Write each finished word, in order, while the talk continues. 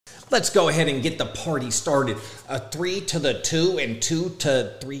Let's go ahead and get the party started. 3 to the 2 and 2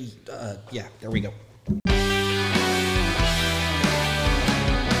 to 3. Yeah, there we go.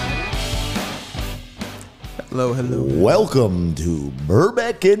 Hello. Welcome to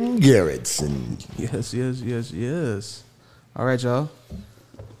Burbeck and Garrettson. Yes. All right, y'all.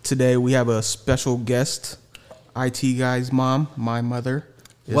 Today we have a special guest. IT Guy's mom, my mother,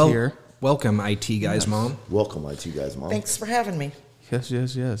 is here. Welcome, IT Guy's mom. Welcome, IT Guy's mom. Thanks for having me. Yes.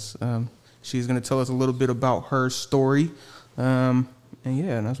 She's going to tell us a little bit about her story. And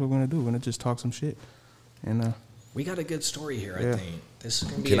that's what we're going to do. We're going to just talk some shit. And We got a good story here, Yeah. I think. This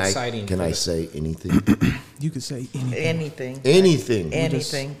is going to be exciting. Can I say anything? you could say anything.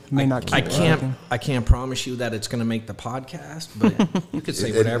 Anything. May not keep I talking. can't promise you that it's going to make the podcast, but you could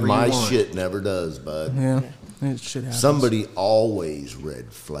say whatever My you want. shit never does, bud. Yeah, it should happen. Somebody always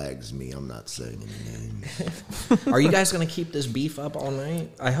red flags me. I'm not saying any names. Are you guys going to keep this beef up all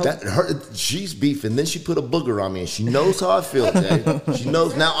night? I hope. She's beefing. Then she put a booger on me, and she knows how I feel, Jay. She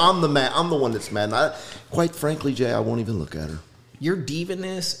knows. Now I'm the one that's mad. And quite frankly, Jay, I won't even look at her. Your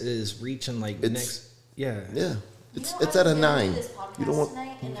diviness is reaching next. Yeah. Yeah. It's You know, at I a was 9. This podcast You don't want.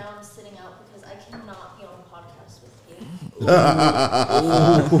 tonight, and now I'm sitting out because I cannot be on the podcast with you. I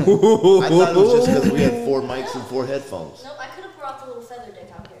thought it was just because we had 4 mics and 4 headphones. Nope, I could have brought the little feather dick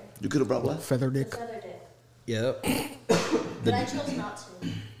out here. You could have brought what? Feather The dick. feather dick. Yep. But I chose not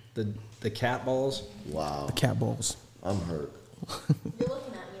to. The cat balls. Wow. The cat balls. I'm hurt. You're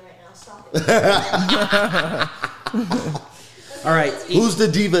looking at me right now. Stop it. All right. Who's the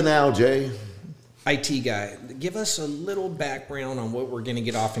diva now, Jay? IT Guy, give us a little background on what we're going to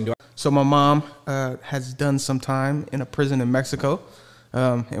get off into. So my mom has done some time in a prison in Mexico,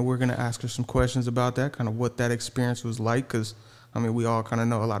 and we're going to ask her some questions about that, kind of what that experience was like, because, I mean, we all kind of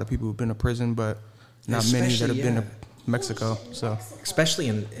know a lot of people who've been to prison, but not many that have been to Mexico. So Especially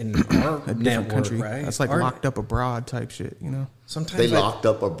in our a different network, country. right? That's like locked up abroad type shit, you know? Sometimes They locked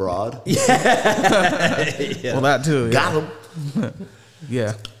up abroad. Well, that too. Yeah. Got him.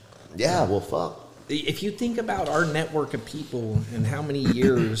 Yeah. Yeah, well, fuck. If you think about our network of people and how many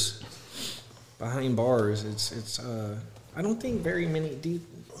years behind bars, it's I don't think very many,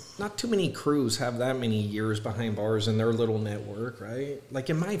 not too many crews have that many years behind bars in their little network, right? Like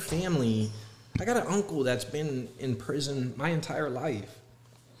in my family, I got an uncle that's been in prison my entire life.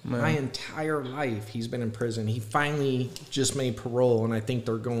 My entire life, he's been in prison. He finally just made parole, and I think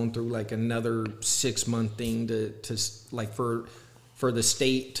they're going through like another 6-month thing to like for the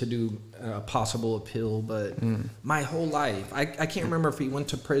state to do a possible appeal. But my whole life, I can't remember if he went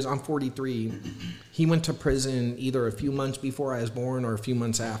to prison. I'm 43. He went to prison either a few months before I was born or a few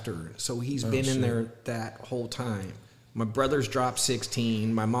months after. So he's been in there that whole time. My brothers dropped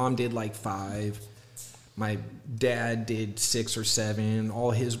 16. My mom did like 5. My dad did 6 or 7.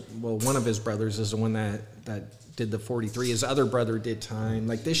 One of his brothers is the one that did the 43. His other brother did time.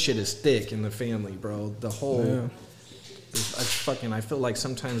 Like, this shit is thick in the family, bro. The whole, I feel like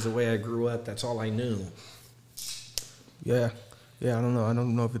sometimes the way I grew up, that's all I knew. Yeah. I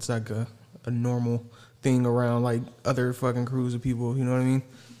don't know if it's like a normal thing around like other fucking crews of people, you know what I mean?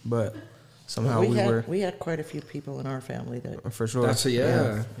 But somehow We had quite a few people in our family that. for sure. That's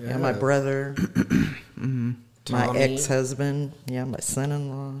Yeah, my brother, my Tommy. ex-husband, my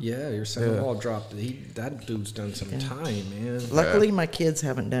son-in-law. Yeah, your son-in-law dropped. That dude's done some time, man. Luckily, my kids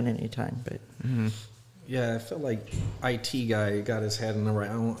haven't done any time, but Yeah, I feel like IT Guy got his head in the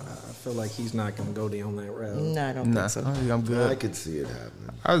round. I feel like he's not going to go down that road. no, I don't Nah, think so. I think I'm good. I could see it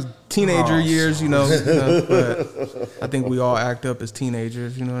happening. I was teenager years, but I think we all act up as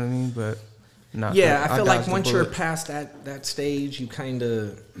teenagers, you know what I mean? But not. Yeah, I feel like dodged the once you're bullet. past that stage, you kind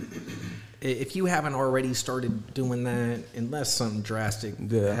of, if you haven't already started doing that, unless something drastic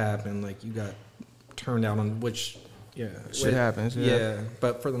happened, like you got turned out on, which, Shit happens. Yeah,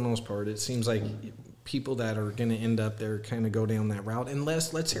 but for the most part, it seems like people that are going to end up there kind of go down that route.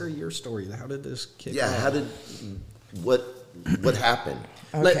 Unless, let's hear your story. How did this kick off? What happened?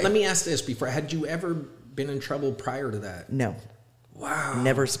 Okay. Let me ask this before. Had you ever been in trouble prior to that? No. Wow.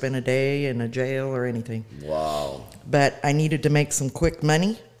 Never spent a day in a jail or anything. Wow. But I needed to make some quick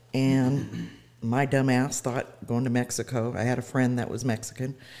money, and my dumb ass thought going to Mexico. I had a friend that was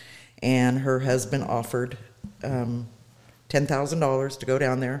Mexican, and her husband offered $10,000 to go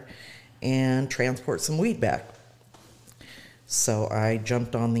down there and transport some weed back. So I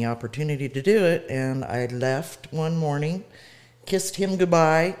jumped on the opportunity to do it, and I left one morning, kissed him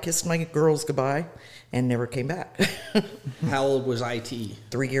goodbye, kissed my girls goodbye, and never came back. How old was IT?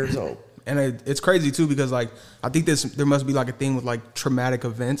 3 years old. And it's crazy too because like I think there must be like a thing with like traumatic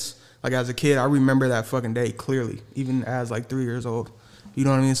events. Like as a kid, I remember that fucking day clearly, even as like 3 years old. You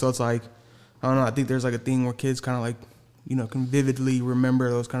know what I mean? So it's like, I don't know. I think there's like a thing where kids kind of like, you know, can vividly remember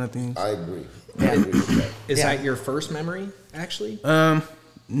those kind of things. I agree. I agree with that. Is Yeah. that your first memory, actually?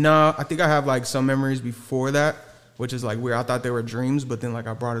 No, I think I have like some memories before that, which is like weird. I thought they were dreams, but then like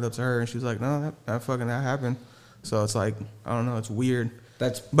I brought it up to her and she was like, no, that happened. So it's like, I don't know. It's weird.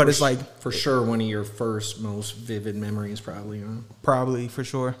 But it's like for sure one of your first most vivid memories, probably. Huh? probably for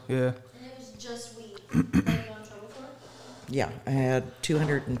sure. Yeah. And it was just weed that you got in trouble for? Yeah, I had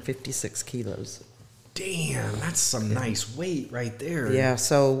 256 kilos. Damn, that's some nice weight right there. Yeah,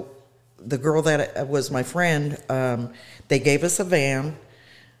 so the girl that was my friend, they gave us a van.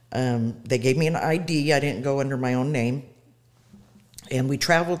 They gave me an ID. I didn't go under my own name. And we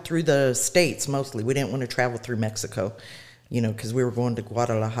traveled through the states mostly. We didn't want to travel through Mexico, you know, because we were going to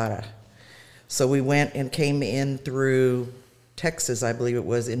Guadalajara. So we went and came in through Texas, I believe it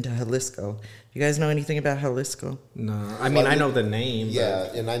was, into Jalisco. You guys know anything about Jalisco? No, I mean I know the name. Yeah,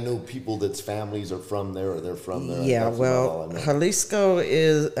 and I know people that's families are from there or they're from there. Yeah, That's about all well, I know. Jalisco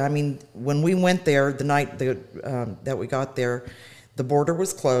is, I mean, when we went there, the night that we got there, the border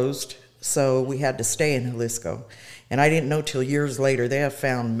was closed, so we had to stay in Jalisco. And I didn't know till years later, they have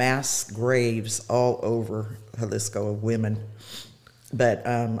found mass graves all over Jalisco of women. But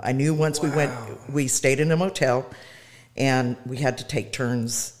I knew once we stayed in a motel, and we had to take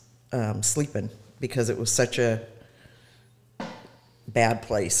turns sleeping because it was such a bad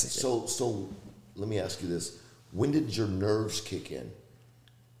place. So let me ask you this: when did your nerves kick in?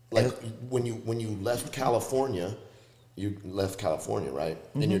 Like when you left California, right?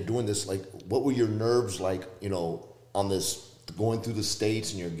 And you're doing this. Like, what were your nerves like? You know, on this going through the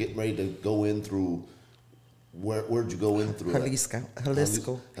states, and you're getting ready to go in through. Where'd you go in through? Jalisco.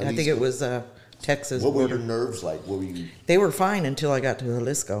 Jalisco. I think it was Texas. What were border. your nerves like? What were you? They were fine until I got to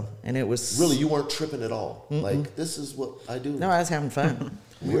Jalisco, and it was Really, you weren't tripping at all. Like, this is what I do. No, I was having fun.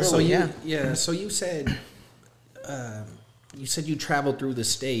 Really? So Yeah. So you said you traveled through the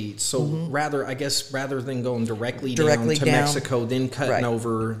states. So rather than going directly down to Mexico, then cutting Right.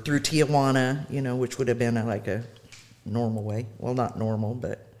 over. through Tijuana, you know, which would have been like a normal way. Well, not normal,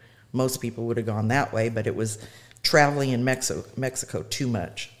 but most people would have gone that way. But it was traveling in Mexico too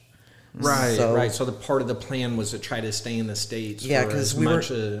much. Right, So- right. So the part of the plan was to try to stay in the states Yeah, for 'cause as we were-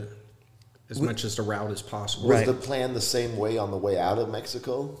 much as the route as possible. Was Right. the plan the same way on the way out of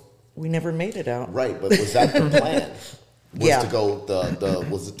Mexico? We never made it out. Right, but was that the plan? Was Yeah. to go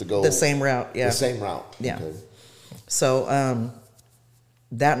was it to go The same route, yeah. The same route. Yeah. Okay. So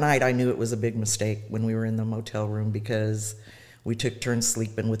that night, I knew it was a big mistake when we were in the motel room because we took turns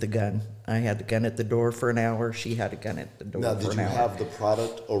sleeping with a gun. I had a gun at the door for an hour. She had a gun at the door Now, for did an you hour. have the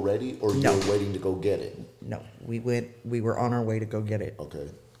product already, or No. you were waiting to go get it? No, we were on our way to go get it. Okay.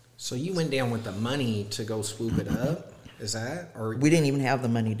 So you went down with the money to go swoop it up? Is that or We didn't even have the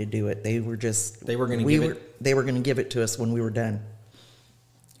money to do it. They were gonna They were going to give it to us when we were done.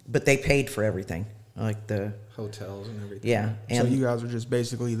 But they paid for everything, like the hotels and everything? yeah. So you guys were just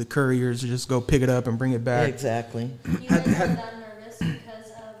basically the couriers to just go pick it up and bring it back. exactly. You guys were that nervous because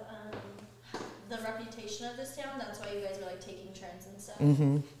of the reputation of this town. That's why you guys were like taking turns and stuff.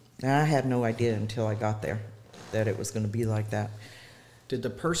 And I had no idea until I got there that it was going to be like that. Did the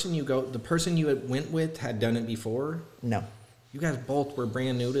person you had went with had done it before? No, You guys both were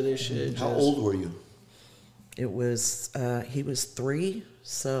brand new to this shit. How just- old were you? it was he was 3,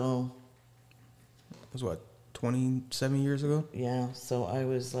 so It was what, 27 years ago? yeah. So I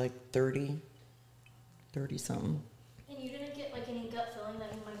was like 30 something. And you didn't get like any gut feeling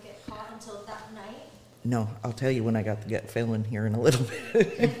that you might get caught until that night? No, I'll tell you when I got the gut feeling here in a little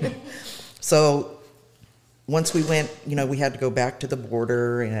bit. So once we went, you know, we had to go back to the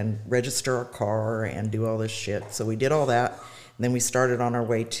border and register our car and do all this shit. So we did all that. And then we started on our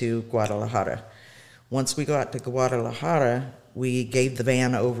way to Guadalajara. Once we got to Guadalajara, we gave the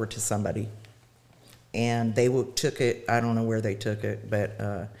van over to somebody. And they took it, I don't know where they took it,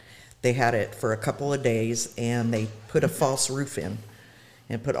 but they had it for a couple of days and they put a false roof in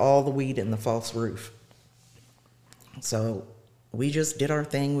and put all the weed in the false roof. So we just did our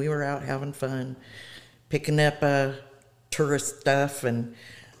thing. We were out having fun, picking up tourist stuff, and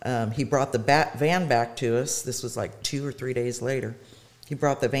he brought the van back to us. This was like 2 or 3 days later. He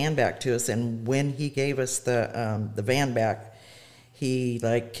brought the van back to us, and when he gave us the van back, he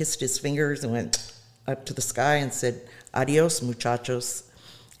like kissed his fingers and went up to the sky and said, "Adios, muchachos."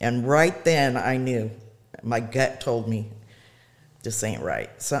 And right then I knew, my gut told me, this ain't right.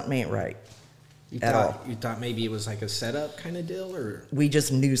 Something ain't right. You at thought, all. You thought maybe it was like a setup kind of deal, or We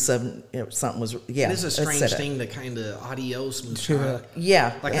just knew something was, yeah. it is a strange setup. thing to kind of adios. Sure.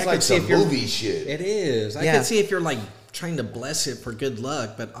 Yeah. Like It's I like could see some if you're movie shit. It is. I Yeah. could see if you're like trying to bless it for good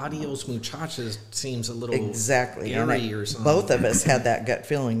luck, but adios muchachas seems a little Exactly. And eerie or something. both of us had that gut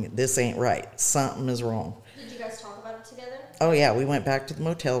feeling, this ain't right. Something is wrong. Did you guys talk about it together? Oh, yeah. We went back to the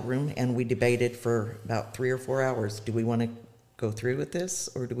motel room and we debated for about 3 or 4 hours. Do we want to go through with this,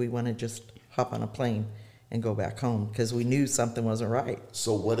 or do we want to just hop on a plane and go back home? Because we knew something wasn't right.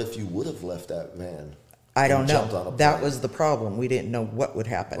 So what if you would have left that van? I don't and jumped on know. a That plane? was the problem. We didn't know what would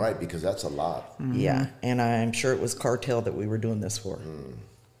happen. Right, because that's a lot. Yeah, and I'm sure it was cartel that we were doing this for.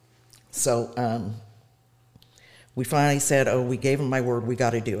 So we finally said, oh, we gave him my word, we got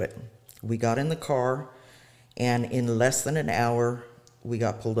to do it. We got in the car, and in less than an hour, we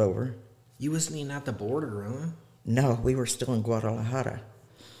got pulled over. You wasn't even at the border, huh? No, we were still in Guadalajara.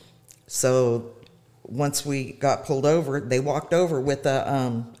 So once we got pulled over, they walked over with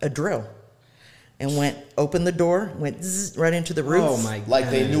a drill and opened the door, went zzz, right into the roof. Oh my god! Like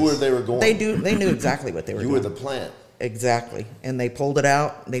they knew where they were going. They knew exactly what they were You doing. were the plant. Exactly. And they pulled it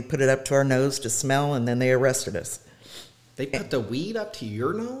out, they put it up to our nose to smell, and then they arrested us. They put the weed up to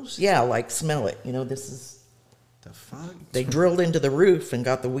your nose? Yeah, like smell it. You know, this is. The fuck? They drilled into the roof and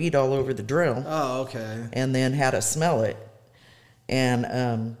got the weed all over the drill, Oh, okay. and then had us smell it,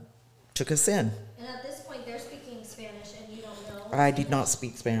 and took us in. And at this point, they're speaking Spanish, and you don't know. I did not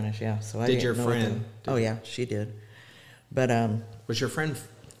speak Spanish, yeah. So I Did didn't your know what friend? Oh yeah, she did. But Was your friend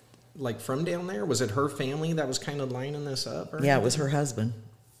like from down there? Was it her family that was kind of lining this up? Or yeah, it was her husband,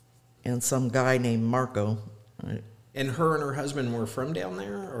 and some guy named Marco. And her husband were from down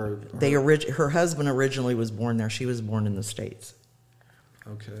there, or Her husband originally was born there. She was born in the States.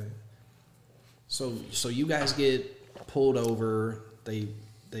 Okay. So you guys get pulled over.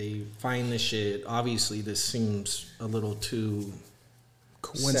 They find the shit. Obviously, this seems a little too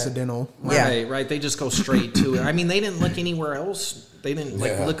Coincidental. Yeah. Right. They just go straight to it. I mean, they didn't look anywhere else. They didn't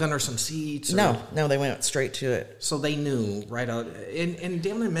look under some seats. No, they went straight to it. So they knew right out. And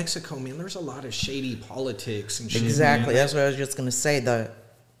down in Mexico, man, there's a lot of shady politics and shit. Exactly. Man. That's what I was just going to say. The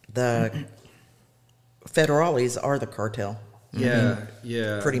federales are the cartel. Yeah.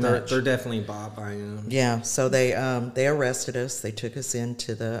 Pretty much. They're definitely bought by them. Yeah. So they arrested us. They took us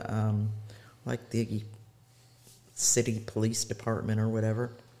into the the city police department or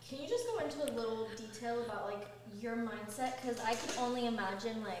whatever. Can you just go into a little detail about like your mindset? Because I can only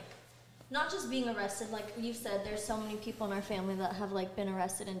imagine like not just being arrested. Like you said, there's so many people in our family that have like been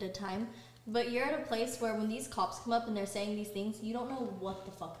arrested and did time. But you're at a place where when these cops come up and they're saying these things, you don't know what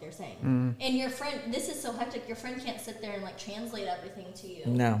the fuck they're saying. And your friend, this is so hectic. Your friend can't sit there and like translate everything to you.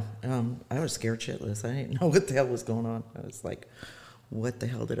 No, I was scared shitless. I didn't know what the hell was going on. I was like, what the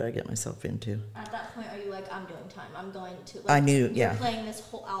hell did I get myself into? At that point, are you like, I'm doing time. I'm going to. Like, I knew, you're yeah. playing this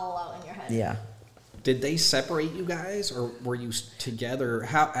whole all out in your head. Yeah. Did they separate you guys, or were you together?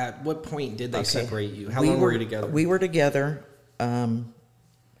 How? At what point did they Okay. separate you? How long were you together? We were together.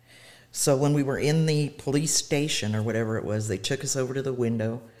 So when we were in the police station or whatever it was, they took us over to the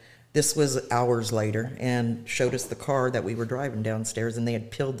window. This was hours later, and showed us the car that we were driving downstairs, and they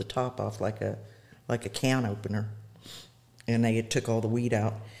had peeled the top off like a can opener, and they had took all the weed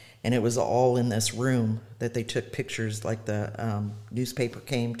out, and it was all in this room that they took pictures. Like the newspaper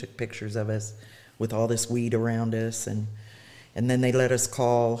came, took pictures of us with all this weed around us, and then they let us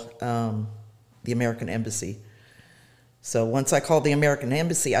call the American Embassy. So once I called the American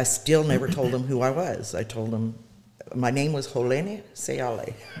Embassy, I still never told them who I was. I told them my name was Jolene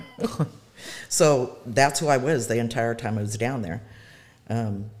Seale. So that's who I was the entire time I was down there.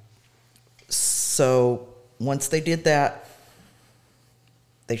 So once they did that,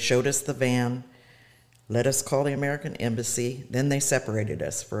 they showed us the van, let us call the American Embassy, then they separated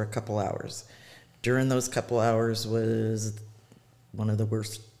us for a couple hours. During those couple hours was one of the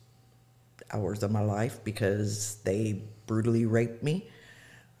worst hours of my life because they brutally raped me.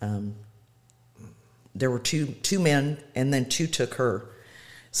 There were two men, and then two took her.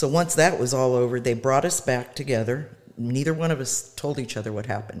 So once that was all over, they brought us back together. Neither one of us told each other what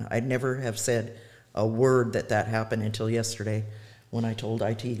happened. I'd never have said a word that happened until yesterday when I told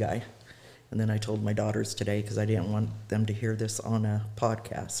IT guy. And then I told my daughters today because I didn't want them to hear this on a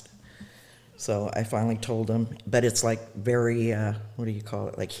podcast. So I finally told them, but it's like very, what do you call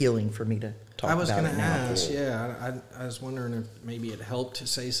it, like healing for me to talk about it now. I was going to ask, yeah. I was wondering if maybe it helped to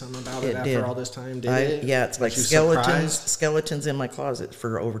say something about it after did. all this time. Did it? Yeah, it's like Was you surprised? skeletons in my closet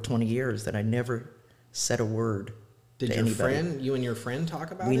for over 20 years that I never said a word Did to your anybody. you and your friend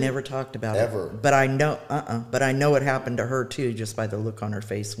talk about it? We never talked about Ever. it. But I know, but I know it happened to her too, just by the look on her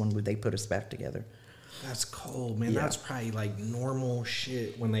face when they put us back together. That's cold, man. Yeah. That's probably like normal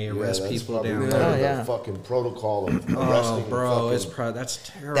shit when they Yeah, arrest that's people probably down part there. of Oh, the yeah. fucking protocol of arresting. Oh, and bro, fucking- that's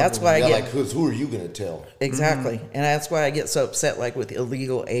terrible. That's why I yeah, get like who are you gonna tell? exactly, and that's why I get so upset, like with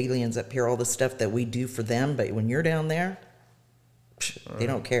illegal aliens up here, all the stuff that we do for them, but when you're down there, they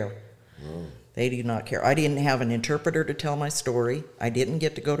don't care. They do not care. I didn't have an interpreter to tell my story. I didn't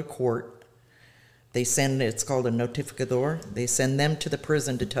get to go to court. They send, it's called a notificador. They send them to the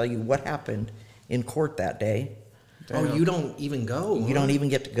prison to tell you what happened in court that day. Oh, you don't even go. You huh? don't even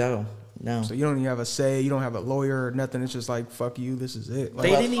get to go. No. So you don't even have a say. You don't have a lawyer or nothing. It's just like, fuck you. This is it. Like,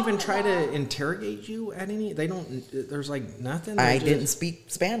 They didn't even try to interrogate you at any. They don't. There's like nothing. They I just- didn't speak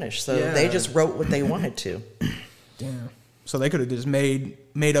Spanish, so Yeah. they just wrote what they wanted to. damn. So they could have just made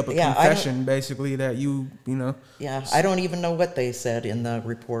up a Yeah, I don't- confession, basically, that you know. Yeah, I don't even know what they said in the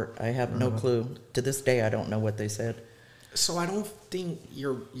report. I have no clue. To this day, I don't know what they said. So I don't think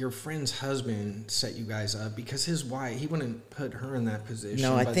your friend's husband set you guys up because his wife. He wouldn't put her in that position.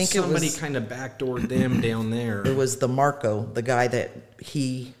 No, I but think it somebody was- kind of backdoored them down there. It was the Marco, the guy that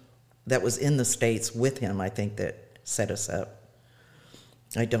was in the States with him, I think, that set us up.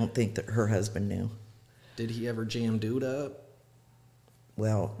 I don't think that her husband knew. Did he ever jam dude up?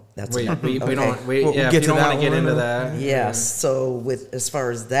 Well, that's We okay. don't. We, We'll yeah, get if you to don't want that to get one. into that. Yes. So with as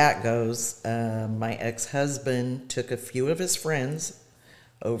far as that goes, my ex-husband took a few of his friends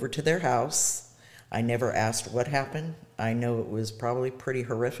over to their house. I never asked what happened. I know it was probably pretty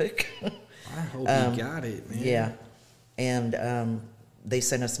horrific. I hope he got it, man. Yeah. And they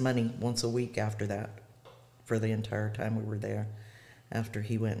sent us money once a week after that for the entire time we were there, after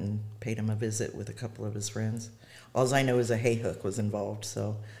he went and paid him a visit with a couple of his friends. All I know is a hay hook was involved,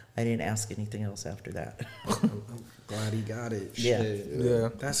 so I didn't ask anything else after that. Glad he got it. Yeah. Shit. Yeah.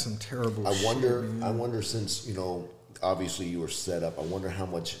 That's some terrible. I shit, wonder. man. I wonder since obviously you were set up. I wonder how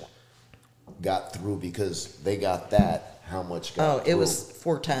much got through because they got that. How much got Oh, through? it was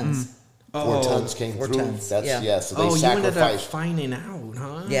 4 tons. 4 tons came 4 through. tons, That's yeah. So they Oh, you ended up sacrificed finding out,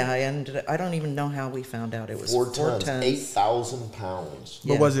 huh? Yeah, I don't even know how we found out. It was 4 4 tons, tons. 8,000 pounds.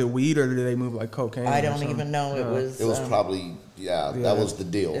 But Yeah. was it weed or did they move like cocaine? I or don't something? even know. It was. It was probably that was the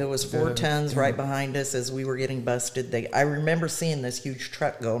deal. It was 4 tons right behind us as we were getting busted. I remember seeing this huge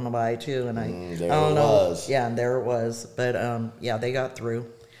truck going by too, and I there don't it know. was. Yeah, and there it was. But yeah, they got through.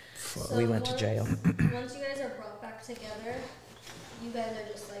 So We went to jail. Once you guys are brought back together, you guys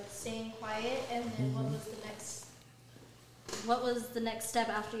are just like staying quiet, and then what was the next? What was the next step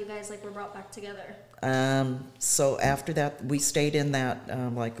after you guys like were brought back together? So after that, we stayed in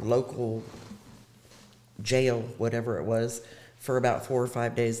that like local jail, whatever it was, for about 4 or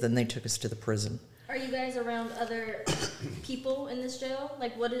 5 days. Then they took us to the prison. Are you guys around other people in this jail?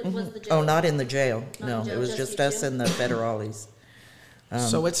 Like, what was the jail? Oh, not in the jail. Not No, in jail, it was just just you us two? and the federales.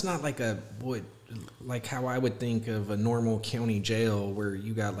 So it's not like like how I would think of a normal county jail where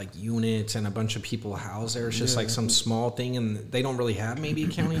you got like units and a bunch of people housed there. It's just like some small thing, and they don't really have maybe a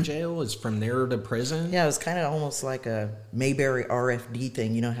county jail. It's from there to prison. Yeah, it was kind of almost like a Mayberry RFD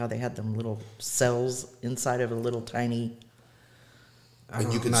thing. You know how they had them little cells inside of a little tiny.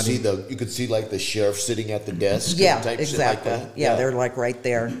 And you could see like the sheriff sitting at the desk. Yeah, type shit exactly. Like that. Yeah, they're like right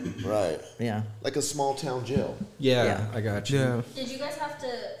there. right. Yeah. Like a small town jail. Yeah, Yeah. I got you. Yeah. Did you guys have to,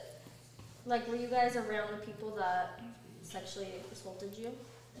 like, were you guys around the people that sexually assaulted you?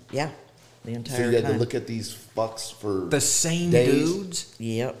 Yeah. The So entire you had time. to look at these fucks for The same days? dudes.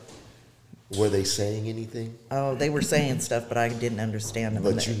 Yep. Were they saying anything? Oh, they were saying stuff, but I didn't understand them.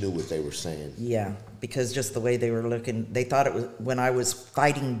 But you knew what they were saying. Yeah, because just the way they were looking, they thought it was when I was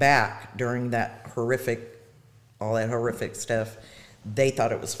fighting back during that all that horrific stuff. They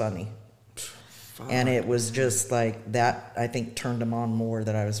thought it was funny, and it was just like that. I think turned them on more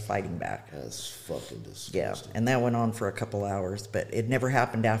that I was fighting back. That's fucking disgusting. Yeah, and that went on for a couple hours, but it never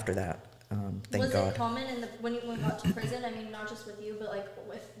happened after that. Thank was God. it common when you got to prison? I mean, not just with you, but like,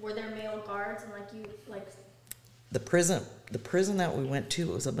 were there male guards and like you like? The prison that we went to,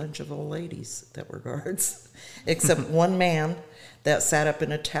 it was a bunch of old ladies that were guards, except one man that sat up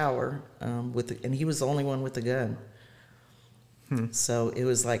in a tower and he was the only one with a gun. So it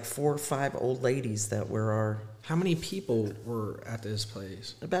was like 4 or 5 old ladies that were How many people were at this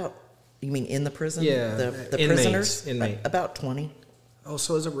place? you mean in the prison? Yeah, The inmates, prisoners? inmate. About 20. Oh,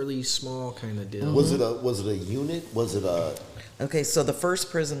 so it's a really small kind of deal. Was it a unit? Was it a Okay, so the first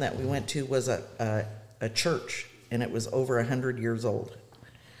prison that we went to was a church, and it was over 100 years old.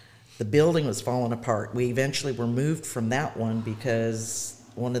 The building was falling apart. We eventually were moved from that one because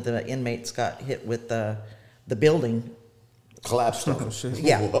one of the inmates got hit with the building. collapsed on?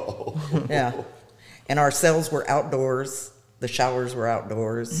 Yeah. Whoa. Yeah. And our cells were outdoors. The showers were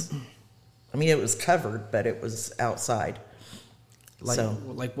outdoors. I mean, it was covered, but it was outside. Like, So-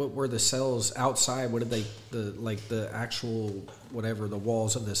 like what were the cells outside? What did they, the actual, whatever, the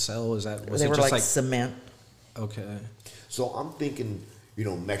walls of the cell, was They it were just like cement. okay. So I'm thinking, you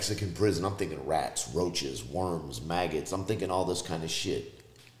know, Mexican prison. I'm thinking rats, roaches, worms, maggots. I'm thinking all this kind of shit.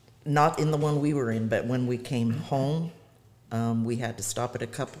 Not in the one we were in, but when we came home, we had to stop at a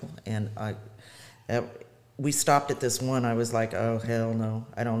couple, and we stopped at this one. I was like, oh hell no!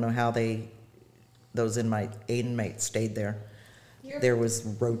 I don't know how those inmates stayed there. There was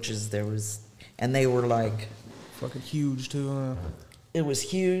roaches. And they were like, Fucking huge too. it was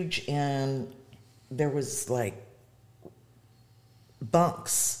huge, and there was like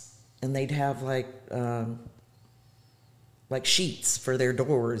bunks, and they'd have like sheets for their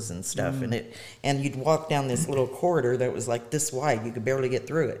doors and stuff, and you'd walk down this little corridor that was like this wide. You could barely get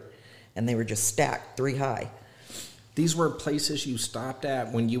through it, and they were just stacked 3 high. These were places you stopped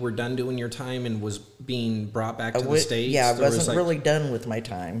at when you were done doing your time and was being brought back to the States? Yeah, I There was, wasn't like- really done with my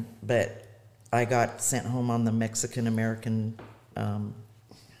time, but I got sent home on the Mexican-American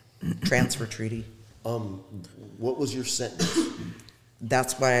transfer treaty. What was your sentence?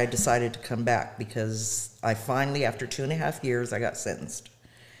 That's why I decided to come back, because I finally, after 2.5 years, I got sentenced.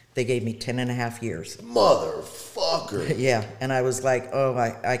 They gave me 10.5 years. Motherfucker. Yeah, and I was like, oh,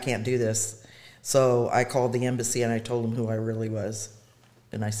 I can't do this. So I called the embassy and I told them who I really was.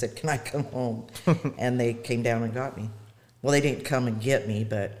 And I said, can I come home? And they came down and got me. Well, they didn't come and get me,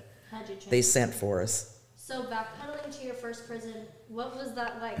 but How'd you they change? sent for us. So backpedaling to your first prison, what was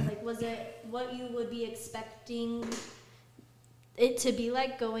that like? Like, was it what you would be expecting it to be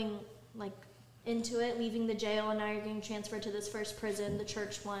like, going like into it, leaving the jail, and now you're getting transferred to this first prison, the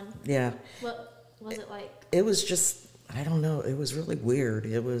church one? Yeah. What was it like? It was just, I don't know, it was really weird.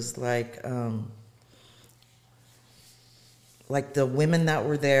 It was like the women that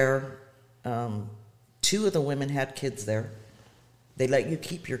were there, 2 of the women had kids there. They let you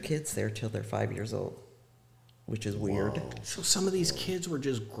keep your kids there till they're 5 years old, which is weird. So some of these kids were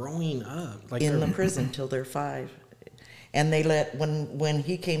just growing up. Like In they're- the prison till they're 5. And they let, when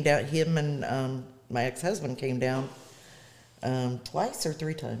he came down, him and my ex-husband came down twice or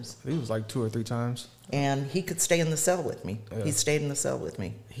 3 times. I think it was like 2 or 3 times. And he could stay in the cell with me. Yeah. He stayed in the cell with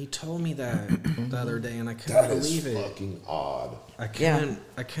me. He told me that the other day, and I couldn't That is believe it. fucking odd. I Yeah.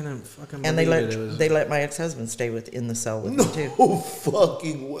 couldn't fucking And believe it. It was, they let my ex-husband stay in the cell with me too. No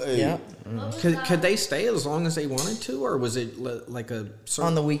fucking way. Yeah, What was could that? they stay as long as they wanted to, or was it like a certain?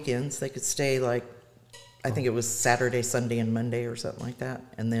 on the weekends they could stay like, I think it was Saturday, Sunday, and Monday or something like that,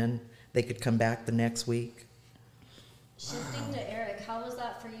 and then they could come back the next week. Shifting to Eric, how was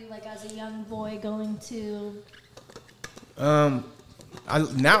that for you, like as a young boy going to?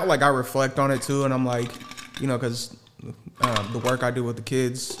 I reflect on it too, and I'm like, you know, because the work I do with the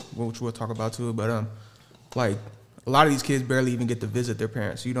kids, which we'll talk about too, but like a lot of these kids barely even get to visit their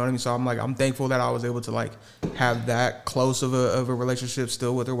parents. You know what I mean? So I'm thankful that I was able to like have that close of a relationship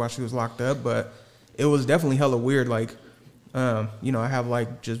still with her while she was locked up. But it was definitely hella weird. Like, you know, I have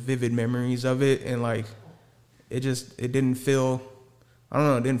like just vivid memories of it, and like it didn't feel. I don't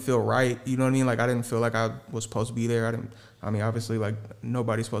know, it didn't feel right. You know what I mean? Like, I didn't feel like I was supposed to be there. I mean, obviously, like,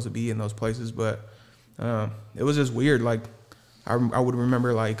 nobody's supposed to be in those places, but it was just weird. Like, I would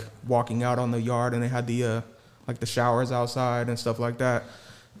remember, like, walking out on the yard, and they had the, like, the showers outside and stuff like that.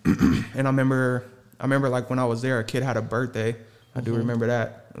 And I remember, like, when I was there, a kid had a birthday. I do remember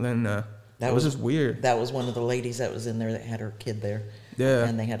that. And then it was just weird. That was one of the ladies that was in there that had her kid there. Yeah.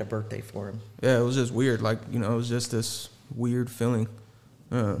 And they had a birthday for him. Yeah, it was just weird. Like, you know, it was just this weird feeling.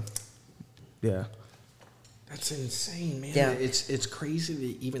 Yeah. That's insane, man. Yeah. It's crazy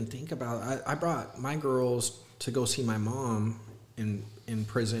to even think about. I brought my girls to go see my mom in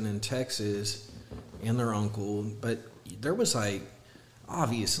prison in Texas and their uncle, but there was like,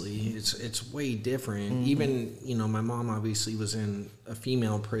 obviously it's way different. Mm-hmm. Even, you know, my mom obviously was in a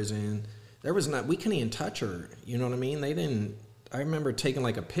female prison. There was not, we couldn't even touch her. You know what I mean? I remember taking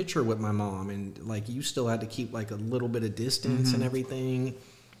like a picture with my mom, and like you still had to keep like a little bit of distance and everything.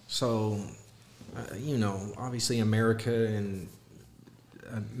 So, you know, obviously America and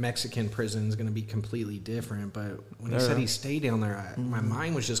Mexican prison is going to be completely different. But when he said he stayed down there, my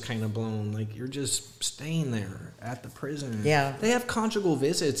mind was just kind of blown. Like, you're just staying there at the prison. Yeah. They have conjugal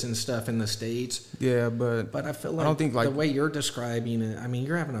visits and stuff in the States. Yeah, but But I feel like, don't think, like, the way you're describing it, I mean,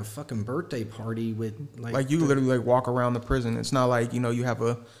 you're having a fucking birthday party with like you literally like walk around the prison. It's not like, you know, you have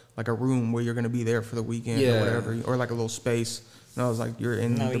a room where you're going to be there for the weekend or whatever, or like a little space. No, it's like you're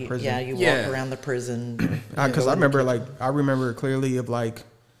in the prison. You Yeah. walk around the prison. Because I remember clearly of like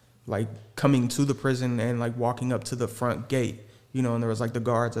coming to the prison and like walking up to the front gate, you know, and there was like the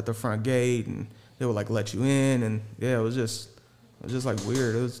guards at the front gate, and they would like let you in, and yeah, it was just like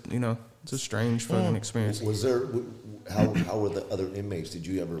weird. It was, you know, it's a strange fucking experience. Was there? How were the other inmates? Did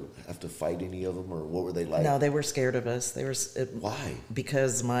you ever have to fight any of them, or what were they like? No, they were scared of us. They were. Why?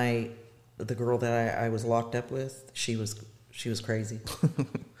 Because the girl that I was locked up with, she was crazy.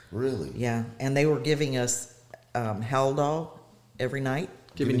 Really? Yeah, and they were giving us Haldol every night.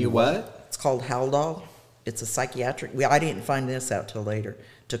 Giving you what? It's called Haldol. It's a psychiatric. I didn't find this out till later,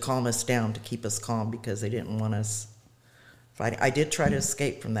 to calm us down, to keep us calm, because they didn't want us fighting. I did try to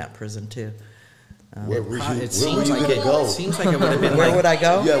escape from that prison too. Where were you It going seems like to go? it seems like it would have been Where like would I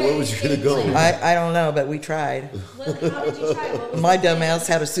go? Yeah, where was you going to go? I don't know, but we tried. How did you try? What was My the plan? dumb ass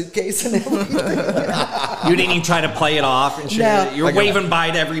had a suitcase and everything. you didn't even try to play it off and shit. No. You're waving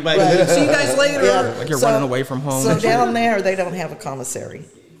bye to everybody. Right. See you guys later. Yeah. Like you're running away from home. So down there, they don't have a commissary.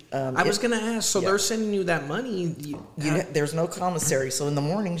 I was gonna ask. So Yeah. they're sending you that money. There's no commissary, so in the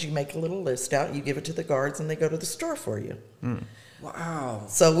mornings you make a little list out, you give it to the guards, and they go to the store for you. Wow.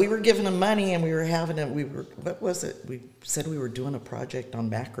 So we were giving them money, and we were having it. What was it? We said we were doing a project on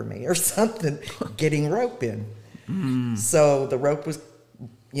macrame or something, getting rope in. So the rope was,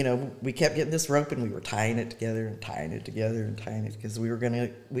 you know, we kept getting this rope, and we were tying it together and tying it together and tying it, because we're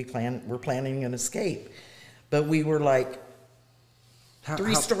planning an escape, but we were like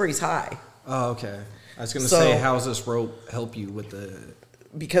three stories high. Oh, okay. I was gonna So- say, how's this rope help you with the?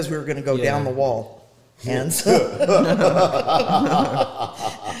 Because we were going to go Yeah. down the wall. And so,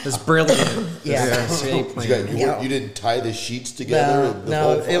 It's brilliant. Yeah. This escape You, plan. Yeah. you didn't tie the sheets together? and the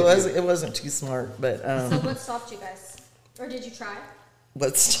whole it wasn't too smart. But So what stopped you guys? Or did you try?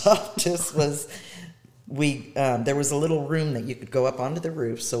 what stopped us was there was a little room that you could go up onto the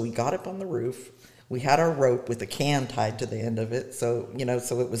roof. So we got up on the roof. We had our rope with a can tied to the end of it, so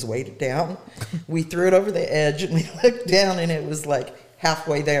it was weighted down. We threw it over the edge, and we looked down, and it was like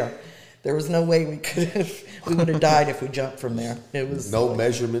halfway there. There was no way we would have died if we jumped from there. It was No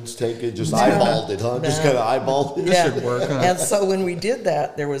measurements taken, just eyeballed it, huh? Just No. kind of eyeballed it? Yeah. should work, huh? And so when we did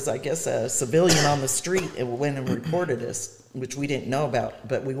that, there was, I guess, a civilian on the street and went and reported us, which we didn't know about.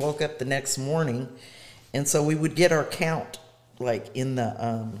 But we woke up the next morning, and so we would get our count, like in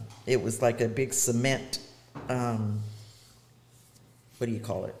the, it was like a big cement, what do you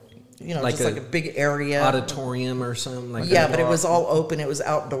call it? Like just like a big area. Auditorium or something like Yeah, that. but it was all open. It was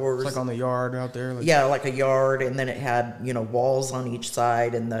outdoors. It's like on the yard out there. Like, Yeah, like a yard, and then it had, walls on each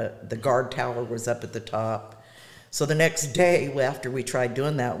side, and the guard tower was up at the top. So the next day, after we tried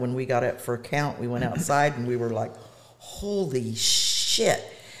doing that, when we got up for a count, we went outside, and we were like, holy shit.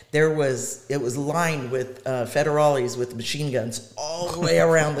 It was lined with federales with machine guns all the way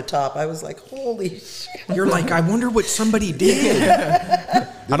around the top. I was like, holy shit. You're like, I wonder what somebody did.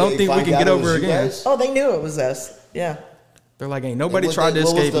 I don't think we can get over it again. Oh, they knew it was us. Yeah. They're like, ain't nobody what tried to was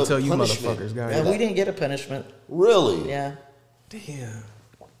escape the until you punishment? motherfuckers got And it. we didn't get a punishment. Really? Yeah. Damn.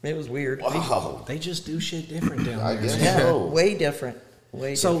 It was weird. Wow. They just do shit different down I there. guess Yeah, so. way different.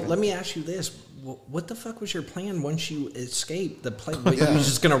 Way So different. let me ask you this: what the fuck was your plan once you escaped the plane? You were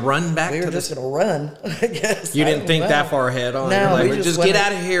just gonna run back We to were the? just gonna run, I guess. You I didn't don't think know. that far ahead on. No, You're like, we just just get went-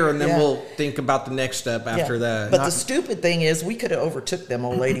 out of here, and then yeah. we'll think about the next step after Yeah. that. But the stupid thing is, we could have overtook them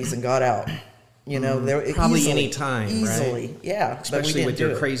old ladies and got out. There Probably easily, any time, right? easily, yeah. but we Especially didn't with do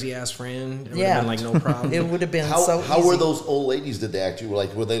your it. crazy ass friend, it would Yeah, have been like no problem. It would have been How, so. how were easy. those old ladies? Did they actually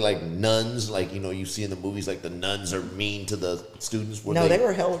were they like nuns? Like you see in the movies, like the nuns are mean to the students. No, they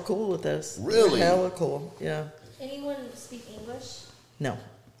were hella cool with us. They were Really? hella cool. Yeah. Anyone speak English? No,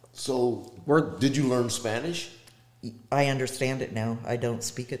 So, We're- did you learn Spanish? I understand it now. I don't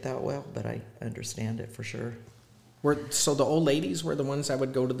speak it that well, but I understand it for sure. So the old ladies were the ones that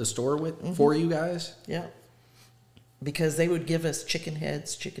would go to the store with for you guys Yeah. Because they would give us chicken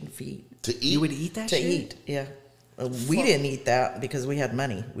heads, chicken feet. To eat? You would eat that To shit? eat, yeah. We didn't eat that because we had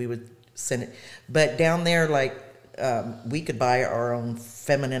money. We would send it. But down there, like, we could buy our own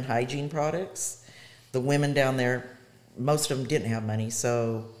feminine hygiene products. The women down there, most of them didn't have money.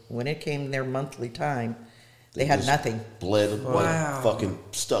 So when it came their monthly time, they had just nothing. Bled Wow. like fucking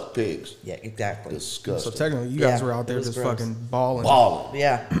stuck pigs. Yeah, exactly. So Disgusting. technically, you guys Yeah, were out there it was just gross. fucking balling. Balling.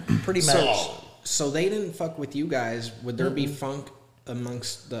 Yeah, pretty much. So they didn't fuck with you guys. Would there be funk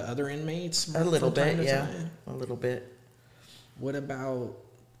amongst the other inmates? A little from time bit, to yeah. time? A little bit. What about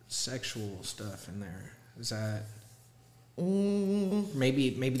sexual stuff in there? Is that maybe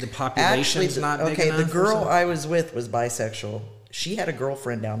the population's Actually, not big okay, enough? the or girl something? I was with was bisexual. She had a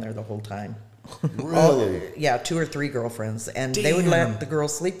girlfriend down there the whole time. Really? Yeah, 2 or 3 girlfriends, and they would Damn. let the girl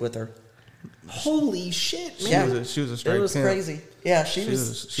sleep with her. Holy shit, man! Yeah. She was a straight It was pimp. crazy. Yeah, she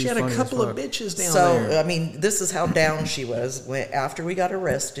was. She had a funny as couple of fuck. bitches down So there. I mean, this is how down she was. After we got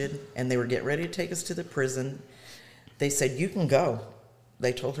arrested and they were getting ready to take us to the prison, they said, "You can go."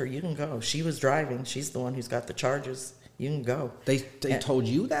 They told her, "You can go." She was driving. She's the one who's got the charges. You can go. They And told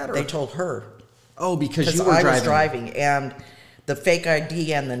you that, or They told her oh, because because you were I driving. was driving, and the fake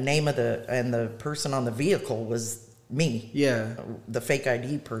ID and the name of the person on the vehicle was me. Yeah. The fake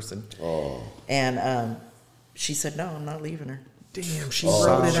ID person. Oh, And she said, "No, I'm not leaving her." Damn, she Oh,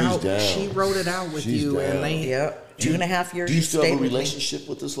 wrote it she's out. down. She wrote it out with She's you, down. and they. Yeah, 2.5 years. do you she still have stayed a with me. relationship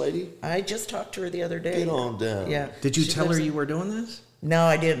with this lady? I just talked to her the other day. Get on down. Yeah. Did you She tell her lives- you were doing this? No,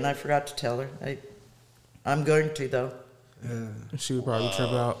 I didn't. I forgot to tell her. I'm going to though. She would probably trip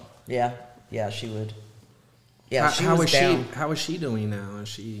out. Yeah, she would. Yeah, she how was is down. How is she doing now? Is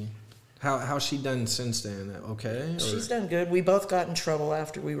she? How's she done since then? Okay. Or- She's done good. We both got in trouble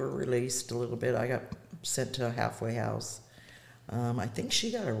after we were released a little bit. I got sent to a halfway house. I think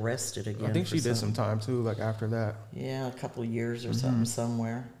she got arrested again. I think for she did some something. time too, like after that. Yeah, a couple of years or something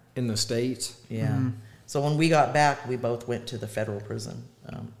somewhere. in the States. Yeah. So when we got back, we both went to the federal prison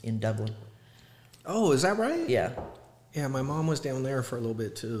in Dublin. Oh, is that right? Yeah, Yeah, my mom was down there for a little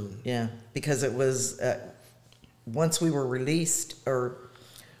bit too. yeah. Because it was once we were released, or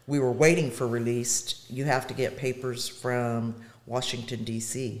we were waiting for released, you have to get papers from Washington,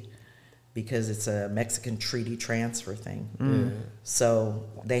 D.C., because it's a Mexican treaty transfer thing. So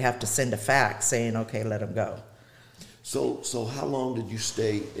they have to send a fax saying, "Okay, let them go." So how long did you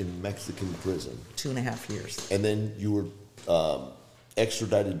stay in Mexican prison? 2.5 years. And then you were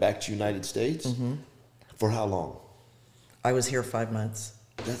extradited back to United States? Mm-hmm. For how long? I was here 5 months.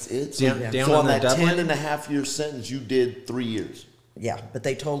 That's it? Down- down so in on the that Dublin? 10.5-year sentence, you did 3 years. Yeah, but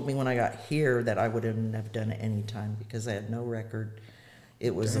they told me when I got here that I wouldn't have done it any time because I had no record.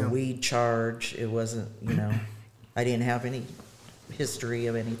 It was a weed charge. It wasn't, I didn't have any history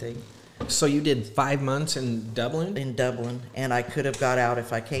of anything So you did 5 months in Dublin? in Dublin, and I could have got out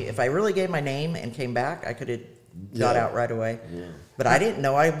if I came. If I really gave my name and came back, I could have got Yeah. out right away. Yeah. But I didn't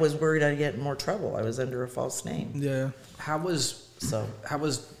know. I was worried I'd get in more trouble. I was under a false name. Yeah. How was So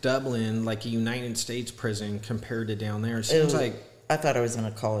Dublin like a United States prison compared to down there? It it seems was, like I thought I was on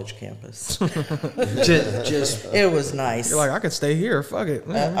a college campus. just It was nice. You're like, I could stay here. Fuck it.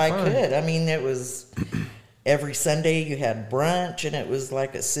 Yeah, I fine. could. I mean, it was every Sunday you had brunch, and it was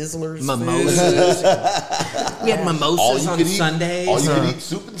like a Sizzler's mimosas. We had All mimosas you on could eat, Sundays. all you could eat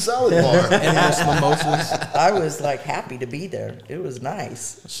soup and salad bar. Endless mimosas. I was like happy to be there. It was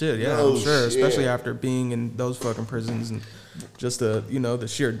nice. Shit, yeah, Oh, I'm sure. Especially shit. after being in those fucking prisons and just the the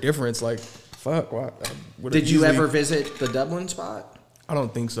sheer difference. Like, fuck. Why, Did you ever visit the Dublin spot? I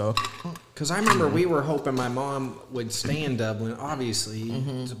don't think so. Because I remember we were hoping my mom would stay in Dublin, obviously,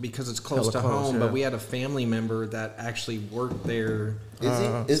 because it's close Hella to close, home. yeah. But we had a family member that actually worked there.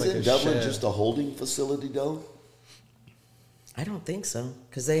 Isn't like a Dublin shed. just a holding facility, though? I don't think so,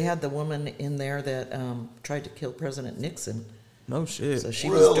 because they had the woman in there that tried to kill President Nixon. No shit. So she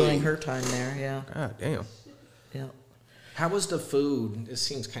was Really? doing her time there. Yeah, God damn. yeah. How was the food? It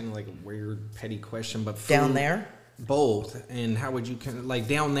seems kind of like a weird, petty question, but food, Down there, both. And how would you kind of like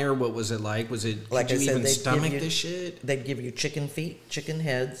down there? What was it like? Was it Like could I you said, even they'd stomach give you- this shit? they'd give you chicken feet, chicken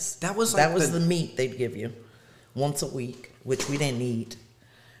heads. That was that like was the- the meat they'd give you once a week, which we didn't eat.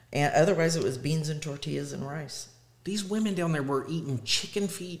 And otherwise, it was beans and tortillas and rice, These women down there were eating chicken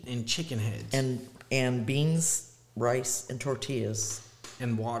feet and chicken heads and beans, rice, and tortillas.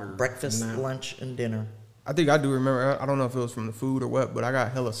 and water. Breakfast, and that. lunch, and dinner. I think I do remember. I don't know if it was from the food or what, but I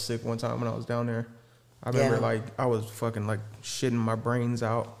got hella sick one time when I was down there. I remember Yeah. like I was fucking like shitting my brains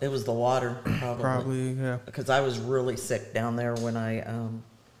out. It was the water, Probably, yeah. because I was really sick down there when I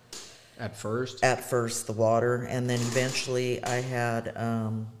At first, at first the water, and then eventually I had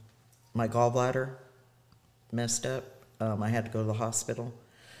my gallbladder messed up. I had to go to the hospital,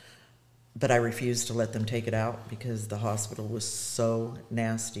 but I refused to let them take it out because the hospital was so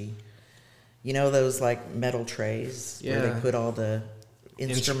nasty. You know those like metal trays where Yeah. they put all the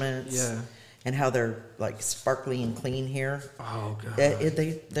instruments, yeah. and how they're like sparkly and clean here. oh god.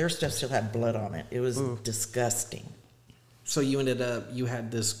 Their stuff still had blood on it. It was disgusting. So you ended up you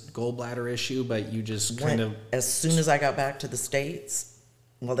had this gallbladder issue, but you just kind of As soon as I got back to the States,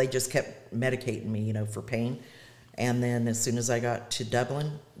 well, they just kept medicating me, for pain. And then as soon as I got to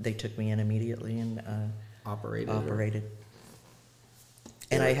Dublin, they took me in immediately and operated. operated.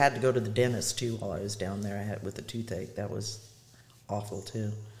 And I had to go to the dentist too while I was down there. I had with a toothache. That was awful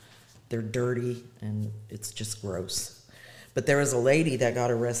too. They're dirty and it's just gross. But there was a lady that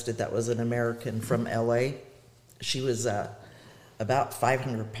got arrested that was an American from LA. She was about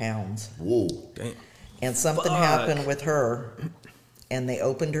 500 pounds. Whoa. Damn. And something Fuck. happened with her, and they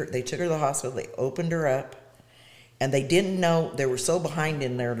took her to the hospital, they opened her up, and they didn't know, they were so behind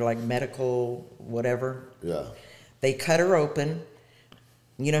in their like medical whatever. Yeah. They cut her open.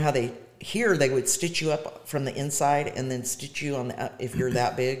 You know how they would stitch you up from the inside and then stitch you on the, if you're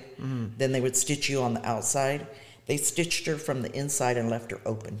that big, then they would stitch you on the outside. They stitched her from the inside and left her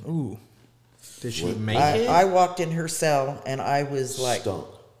open. Ooh. Did she What? make it? I walked in her cell and I was like, Stunk.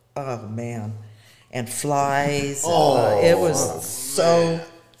 oh man, and flies. Oh, it was so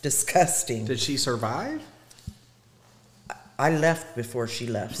disgusting. Did she survive? I left before she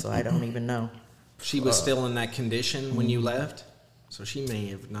left, so I don't even know. She was still in that condition when you left, so she may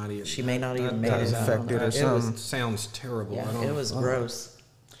have not even. She may not even made that it. is- infected or It something. was, Sounds terrible. I yeah, don't, it was gross.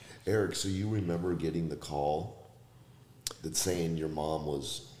 Eric, so you remember getting the call that saying your mom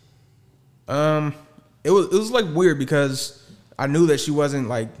was It was like weird because I knew that she wasn't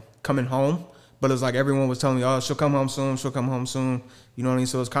like coming home, but it was like everyone was telling me, oh, she'll come home soon, she'll come home soon. You know what I mean?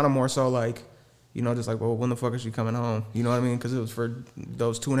 So it's kind of more so like, you know, just like, well, when the fuck is she coming home? You know what I mean? Because it was for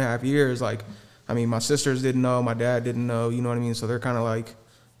those 2.5 years. Like, I mean, my sisters didn't know, my dad didn't know. You know what I mean? So they're kind of like,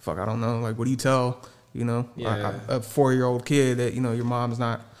 fuck, I don't know. Like, what do you tell? You know, Yeah. a 4-year-old kid that, you know, your mom's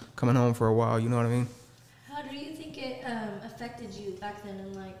not coming home for a while. You know what I mean? How do you think it affected you back then,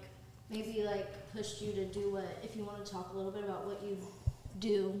 and like maybe like pushed you to do what? If you want to talk a little bit about what you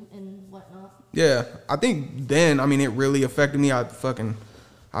do and whatnot. Yeah, I think then, I mean, it really affected me.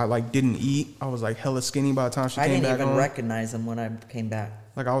 I like didn't eat. I was like hella skinny by the time she I came didn't back even home. recognize him when I came back.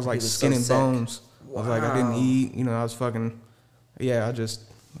 Like I was like He was skin so and sick. bones. I was like I didn't Wow. eat. You know, I was fucking. Yeah, I just.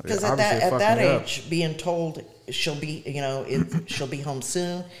 Because obviously it at fucked that me up. age, being told she'll be, you know, she'll be home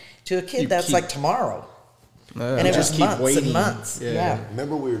soon, to a kid You that's keep- like tomorrow, Yeah. and it just was keep months waiting. and months. Yeah. Yeah.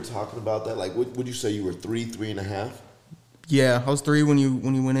 remember we were talking about that? Like would you say you were 3.5? Yeah, I was 3 when you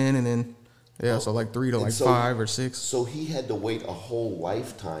went in, and then so like 3 to And like so- 5 or 6. So he had to wait a whole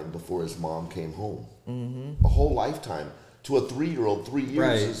lifetime before his mom came home. Mm-hmm. A whole lifetime. To a 3-year-old, 3 years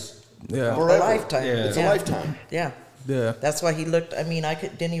Right. is Yeah. forever. A lifetime. Yeah. It's Yeah. a lifetime. Yeah. Yeah. That's why he looked. I mean,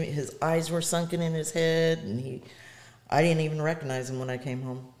 didn't even. His eyes were sunken in his head, and I didn't even recognize him when I came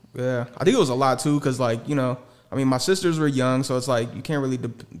home. Yeah, I think it was a lot too, cause like you know, I mean, my sisters were young, so it's like you can't really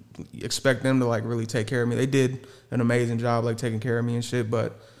expect them to like really take care of me. They did an amazing job like taking care of me and shit,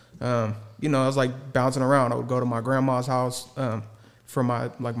 but you know, I was like bouncing around. I would go to my grandma's house for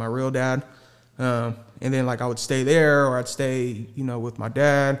my real dad, and then like I would stay there, or I'd stay you know with my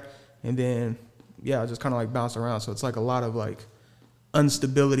dad, and then I just kind of like bounce around. So it's like a lot of like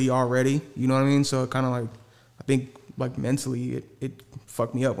instability already. You know what I mean? So it kind of like I think like mentally it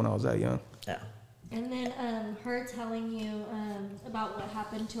fucked me up when I was that young. Yeah. And then her telling you about what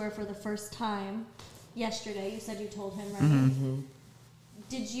happened to her for the first time yesterday. You said you told him, right? Mm-hmm.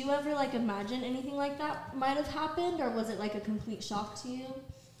 Did you ever like imagine anything like that might have happened, or was it like a complete shock to you?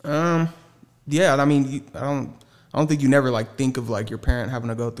 Yeah, I mean, I don't think you never like think of like your parent having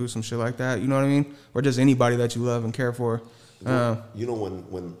to go through some shit like that. You know what I mean? Or just anybody that you love and care for. You know,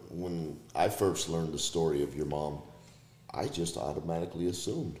 when I first learned the story of your mom, I just automatically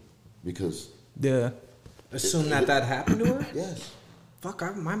assumed because Yeah, Assume that happened to her? yes,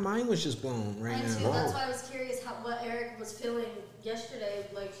 Fuck, my mind was just blown right Mine too. now. That's why I was curious what Eric was feeling yesterday,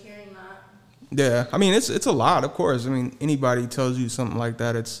 like hearing that. yeah. I mean, it's a lot, of course. I mean, anybody tells you something like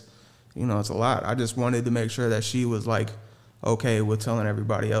that, it's it's a lot. I just wanted to make sure that she was like okay with telling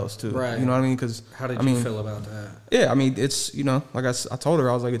everybody else too. Right. You know what I mean? Because How did I you mean, feel about that? Yeah, I mean, it's, like I told her,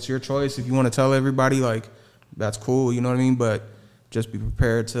 I was like, it's your choice. If you want to tell everybody, like, that's cool, you know what I mean? But just be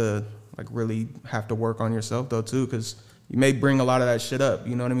prepared to, like, really have to work on yourself, though, too, because you may bring a lot of that shit up,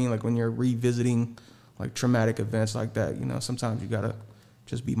 you know what I mean? Like, when you're revisiting, like, traumatic events like that, sometimes you got to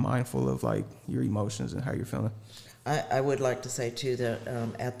just be mindful of, like, your emotions and how you're feeling. I would like to say too that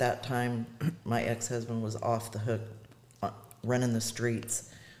at that time my ex-husband was off the hook, running the streets.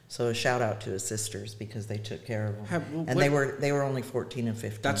 So a shout out to his sisters because they took care of him, and they were only 14 and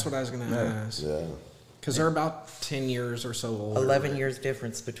 15. That's what I was going to ask. yeah. Because they're about 10 years or so old. 11 years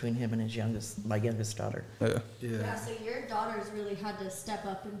difference between him and my youngest daughter. Yeah. Yeah, so your daughters really had to step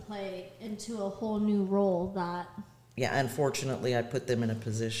up and play into a whole new role that. Yeah, unfortunately, I put them in a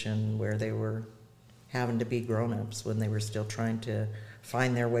position where they were having to be grown-ups when they were still trying to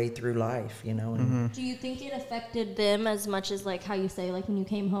find their way through life, And Do you think it affected them as much as like how you say, like when you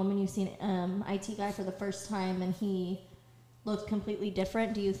came home and you seen IT guy for the first time and he looked completely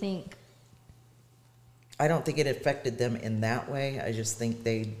different? Do you think? I don't think it affected them in that way. I just think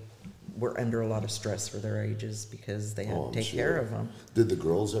they were under a lot of stress for their ages because they had Oh, to I'm take care sure. of them. Did the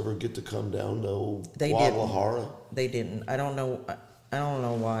girls ever get to come down to They Guadalajara? They didn't. I don't know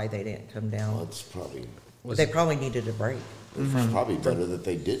why they didn't come down. Well, it's probably They probably needed a break. probably better that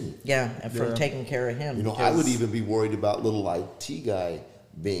they didn't. Yeah, and from Yeah. taking care of him. You know, I would because- even be worried about little IT guy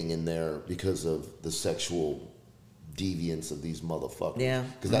being in there because of the sexual deviance of these motherfuckers. Yeah.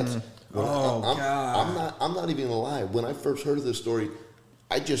 because that's. when Oh, I'm, God. I'm not even gonna lie. When I first heard of this story,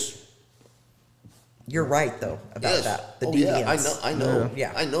 I just. You're right though about Yes. that. The Oh deviance. yeah, I know.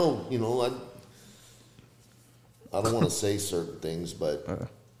 Yeah. I know. You know, I don't want to say certain things, but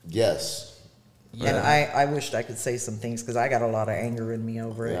yes. And I wished I could say some things because I got a lot of anger in me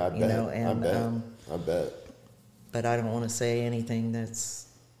over it. Yeah, I you bet. know, and I bet. I bet. but I don't want to say anything that's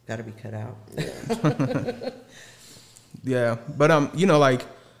got to be cut out. Yeah, but you know, like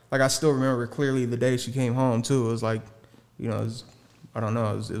I still remember clearly the day she came home too. It was like, you know, I don't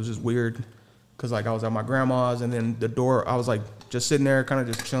know, it was just weird because like I was at my grandma's and then the door, I was like just sitting there, kind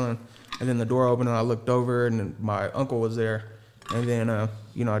of just chilling, and then the door opened and I looked over and then my uncle was there, and then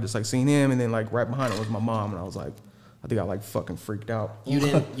you know, I just like seen him, and then like right behind him was my mom, and I was like, I think I like fucking freaked out. You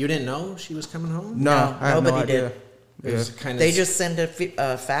didn't know she was coming home? No, I had no nobody idea. did. It was kind of They just send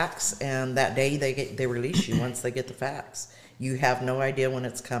a fax, and that day they release you once they get the fax. You have no idea when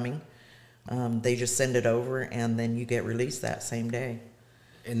it's coming. They just send it over, and then you get released that same day.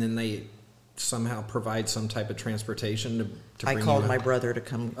 and then they somehow provide some type of transportation to I bring called you my out. brother to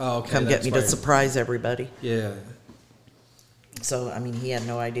come Oh, okay, come get that's me right. to surprise everybody. Yeah. So I mean, he had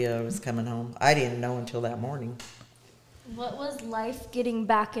no idea I was coming home. I didn't know until that morning. What was life getting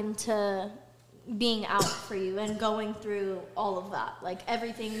back into being out for you and going through all of that? Like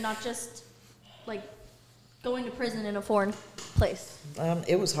everything, not just like going to prison in a foreign place.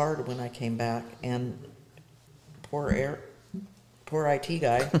 It was hard when I came back, and poor IT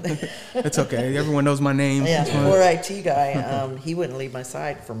guy. It's okay. Everyone knows my name. Yeah, It's fine. poor IT guy. He wouldn't leave my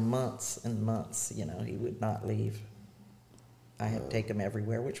side for months and months. You know, he would not leave. I had to take him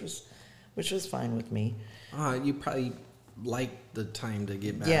everywhere, which was fine with me. You probably liked the time to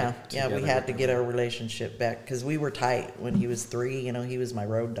get back. Yeah, we together. had to get our relationship back because we were tight when he was 3. You know, he was my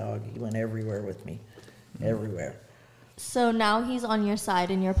road dog. He went everywhere with me, everywhere. So now he's on your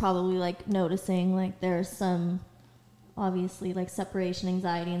side, and you're probably like noticing like there's some obviously like separation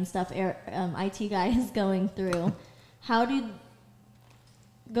anxiety and stuff. IT guy is going through. How did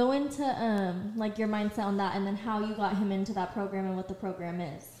go into like your mindset on that, and then how you got him into that program and what the program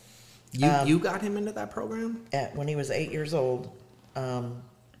is? You got him into that program? When he was 8 years old.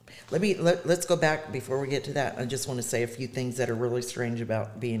 Let's go back before we get to that. I just want to say a few things that are really strange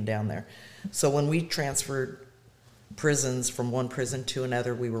about being down there. So when we transferred prisons from one prison to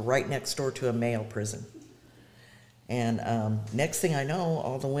another, we were right next door to a male prison. And next thing I know,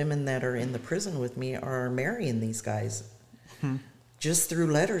 all the women that are in the prison with me are marrying these guys. Just through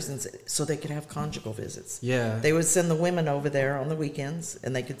letters, and so they could have conjugal visits. Yeah. They would send the women over there on the weekends,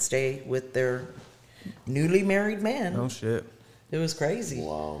 and they could stay with their newly married men. Oh shit. It was crazy.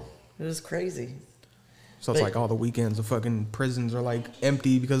 Wow. It was crazy. So it's But- like all the weekends the fucking prisons are like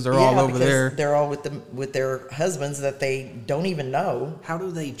empty because they're all over because there. They're all with their husbands that they don't even know. How do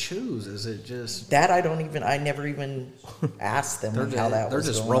they choose? Is it just That I never even asked them how that they're was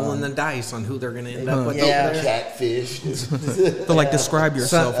just going rolling on. the dice on who they're going to end up with Yeah. over there? Catfish. They'll like describe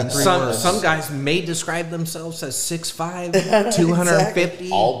yourself in 3 words. Some guys may describe themselves as 6'5",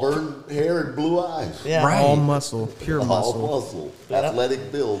 250. Auburn hair and blue eyes. Yeah. Right. All muscle, pure All muscle. muscle.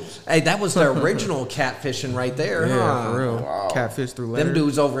 Athletic builds. Hey, that was the original catfishing right there, Yeah, huh? for real. Catfish through letters. Them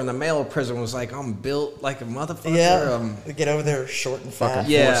dudes over in the male prison was like, I'm built like a motherfucker. Yeah, they get over there short and fat.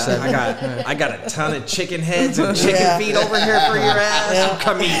 Yeah, I got a ton of chicken heads and chicken feet over here for your ass. Yeah.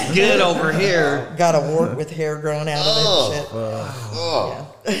 Come eat good over here. Got a wart with hair growing out of it and shit.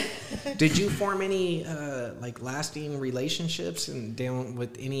 Oh. Yeah. Did you form any like lasting relationships and down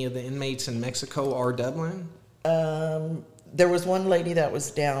with any of the inmates in Mexico or Dublin? There was one lady that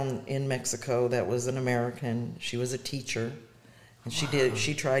was down in Mexico that was an American. She was a teacher, and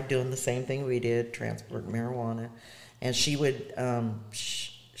she tried doing the same thing we did, transport marijuana, and she would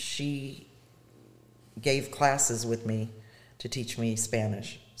she gave classes with me to teach me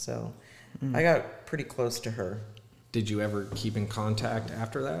Spanish. So I got pretty close to her. Did you ever keep in contact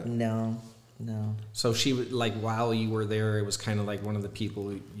after that? No. So she would, like, while you were there, it was kind of like one of the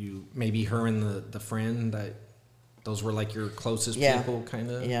people you, maybe her and the friend, that those were like your closest Yeah. people,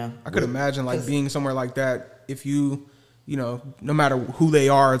 kind of? Yeah. I could imagine like being somewhere like that if you you know, no matter who they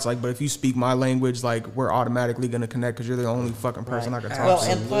are, it's like, but if you speak my language, like, we're automatically going to connect because you're the only fucking person I can talk Well, to.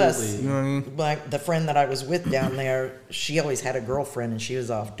 and plus, You know what I mean? like the friend that I was with down there, she always had a girlfriend, and she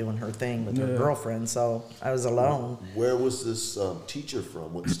was off doing her thing with her girlfriend, so I was alone. Where was this teacher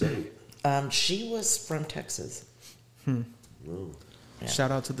from? What state? She was from Texas. Oh. Yeah.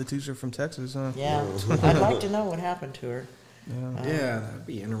 Shout out to the teacher from Texas, huh? Yeah, I'd like to know what happened to her. Yeah, that'd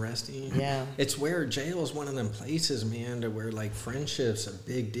be interesting. Yeah. It's where jail is one of them places, man, to where like friendship's a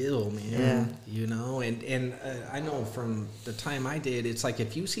big deal, man. Yeah. You know, and I know from the time I did, it's like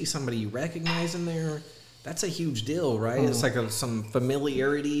if you see somebody you recognize in there, that's a huge deal, right? It's like some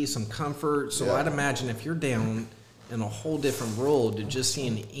familiarity, some comfort. So Yeah. I'd imagine if you're down in a whole different world to just see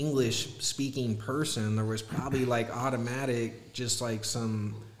an English speaking person, there was probably like automatic, just like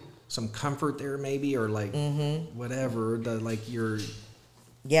some comfort there maybe, or like whatever, the like your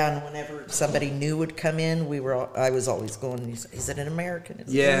Yeah, and whenever somebody new would come in, I was always going, is it an American?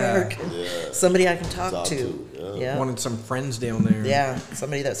 Is it Yeah. an American? Yeah. Somebody I can talk Talk to. to, Yeah. wanted some friends down there. Yeah,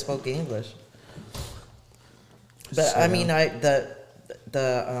 somebody that spoke English. But So- I mean, I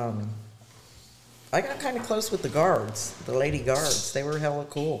got kind of close with the guards, the lady guards. They were hella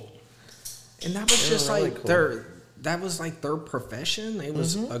cool. And that was They were just really like cool. that was like their profession. It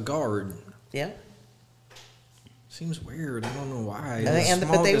was a guard. Yeah. Seems weird. I don't know why.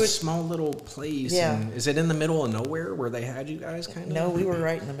 But they this would- small little place. Yeah. And is it in the middle of nowhere where they had you guys kind of? No, we were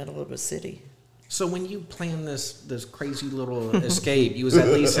right in the middle of a city. So when you planned this crazy little escape, you was at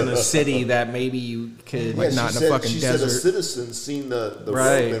least in a city that maybe you could. Like, not in a fucking she said a desert. citizen seen the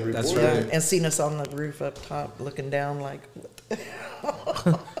Right, road and that's reported right. it. And seen us on the roof up top looking down like, They're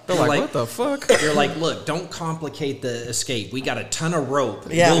like, like- what the fuck? You're like, look, don't complicate the escape. We got a ton of rope.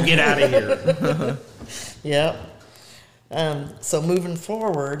 Yeah. We'll get out of here. yeah. So moving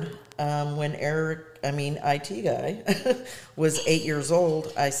forward, when IT guy, was 8 years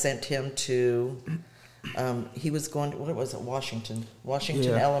old, I sent him to, he was going to, what was it, Washington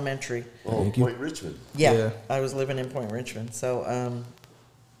Yeah. Elementary. Oh, Point Richmond. Yeah, Yeah. I was living in Point Richmond. So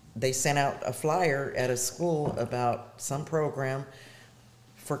they sent out a flyer at a school about some program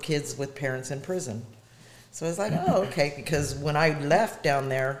for kids with parents in prison. So I was like, oh, okay, because when I left down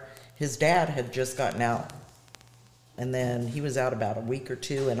there, his dad had just gotten out. And then he was out about a week or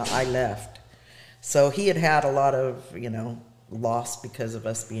two, and I left. So he had a lot of, loss because of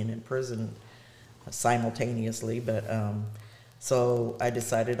us being in prison simultaneously. But so I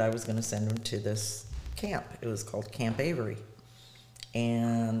decided I was going to send him to this camp. It was called Camp Avery.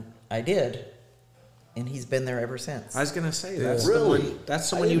 And I did. And he's been there ever since. I was gonna say that's Really? the one. That's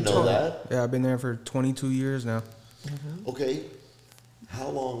the I one you didn't know told. that. Yeah, I've been there for 22 years now. Okay. How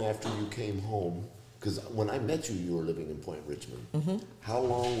long after you came home? Because when I met you, you were living in Point Richmond. Mm-hmm. How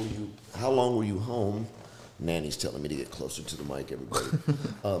long were you home? Nanny's telling me to get closer to the mic, everybody.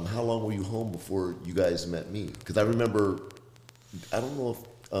 How long were you home before you guys met me? Because I remember, I don't know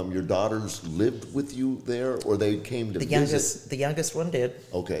if your daughters lived with you there or they came to visit. The youngest one did.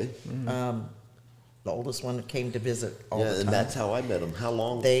 Okay. The oldest one came to visit all Yeah, the and time. that's how I met them. How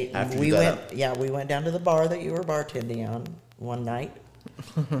long after we you got went out? yeah, we went down to the bar that you were bartending on one night.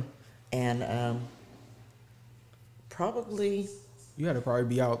 And probably You had to probably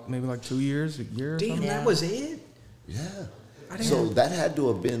be out maybe like 2 years, a year or Damn, something. Yeah. that was it. Yeah. I didn't- So that had to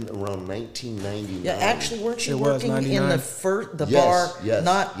have been around 1999. yeah, actually weren't you It was working in 99. the Yes, bar yes,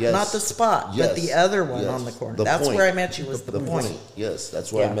 not yes, the spot, but yes, the other one yes. on the corner. The That's Point. where I met you was the, The point. point. Yes,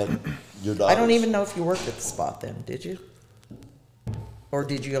 that's where I Yeah. met your daughters. I don't even know if you worked at the spot then, did you? Or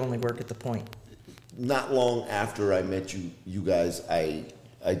did you only work at the point? Not long after I met you guys, I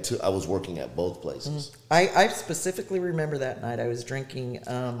was working at both places. I specifically remember that night I was drinking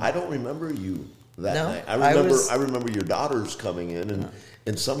I don't remember you that No, night. I I remember your daughters coming in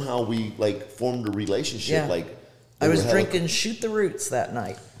and somehow we like formed a relationship. Yeah. Like I they was were hella- drinking Shoot the Roots that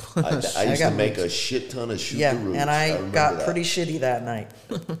night. I used to got make a shit ton of shoot Yeah, the roots. and I remember got that. pretty shitty that night.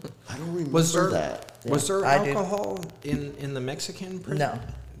 I don't remember Was there that. was there I did. alcohol in the Mexican prison?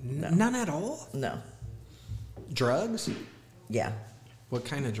 No, None at all. no. Drugs? Yeah, What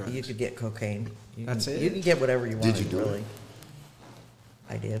kind of drugs? you could get cocaine. That's it? You can get whatever you want. you do it? really?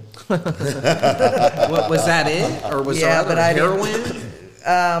 I did. What was that it, or was Yeah, there but other I didn't-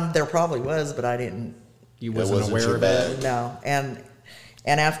 heroin? There probably was, but I didn't. You That wasn't wasn't aware your of bag. it. No,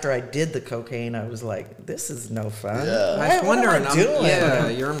 and after I did the cocaine, I was like, "This is no fun." Yeah. I was What am wondering. doing? Yeah,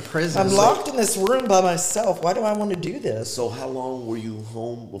 you're in prison. I'm so- locked in this room by myself. Why do I want to do this? So how long were you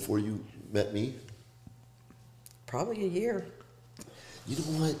home before you met me? Probably a year. You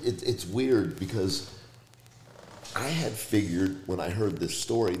know what? It's weird because I had figured when I heard this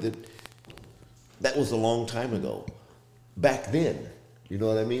story that was a long time ago. back then. You know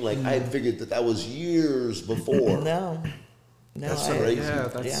what I mean? Like I had figured that was years before. No, That's I- crazy. yeah,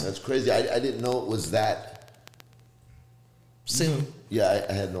 that's- That's crazy. I didn't know it was that. soon. Yeah,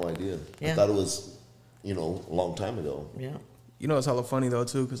 I had no idea. I Yeah. thought it was, a long time ago. Yeah. You know, it's hella funny though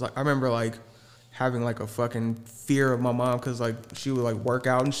too, cause like I remember like having like a fucking fear of my mom, cause like she would like work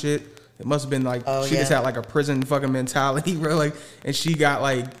out and shit. It must have been like Oh, she just yeah. had like a prison fucking mentality, bro. Like, and she got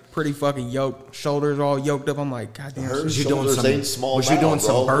like pretty fucking yoked, shoulders all yoked up. I'm like, goddamn. Her Was you doing shoulders some- ain't small. was you now, doing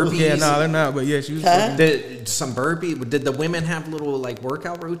some bro. burpees? Yeah, no, they're not. But yeah, she was. Huh? fucking- Did some burpee? Did the women have little like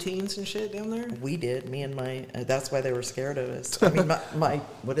workout routines and shit down there? We did. Me and my. That's why they were scared of us. I mean, my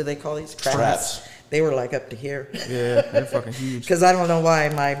what do they call these Traps. They were like up to here. Yeah, they're fucking huge. Because I don't know why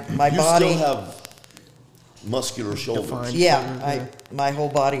my You body. still have muscular shoulders. Defined. Yeah, my whole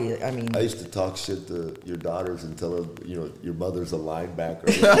body. I mean, I used to talk shit to your daughters and tell them, your mother's a linebacker.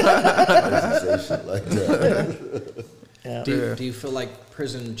 I used to say shit like that. yeah. Do you feel like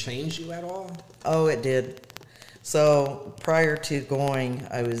prison changed you at all? Oh, it did. So prior to going,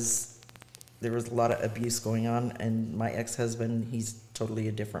 there was a lot of abuse going on, and my ex-husband, he's totally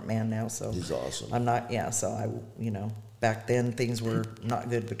a different man now. So He's awesome. I'm not. Yeah. So back then things were not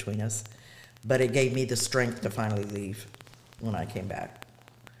good between us, but it gave me the strength to finally leave when I came back.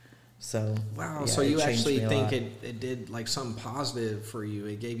 So Wow. yeah, So it you changed actually me a think lot. it did like something positive for you?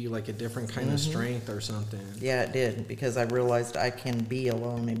 It gave you like a different kind of strength or something. Yeah, it did, because I realized I can be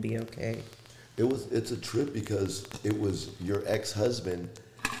alone and be okay. It's a trip because it was your ex-husband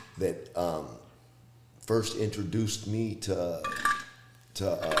that first introduced me to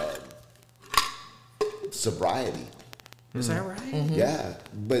sobriety. Is that right? Mm-hmm. Yeah,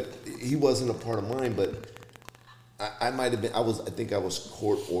 but he wasn't a part of mine. But I might have been. I think I was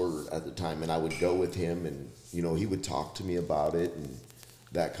court ordered at the time, and I would go with him, and he would talk to me about it and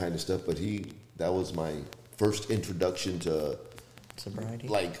that kind of stuff. But that was my first introduction to, Sobriety.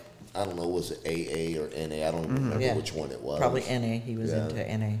 like, I don't know, was it AA or NA? I don't remember Yeah. which one it was. Probably NA. He was Yeah. into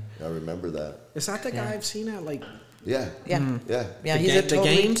NA. I remember that. Is that the guy Yeah. I've seen at like Yeah. Yeah. Yeah. Yeah, the, he's ga- a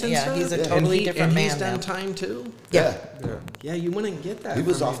totally, the games and yeah, stuff? he's a Yeah. totally and different and man he's done now. time too. Yeah. Yeah, you wouldn't get that. He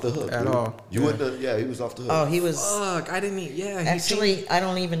was from off the hook At dude. all. You Yeah. wouldn't. Yeah, he was off the hook. Oh, he was Fuck, I didn't. Yeah, he actually. I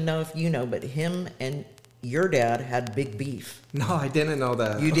don't even know if you know, but him and your dad had big beef. seemed- no, I didn't know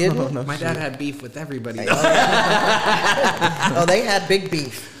that. You didn't? My dad had beef with everybody. Oh, they had big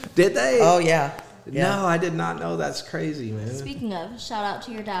beef. Did they? Oh yeah. Yeah. No, I did not know. That's crazy, man. Speaking of, shout out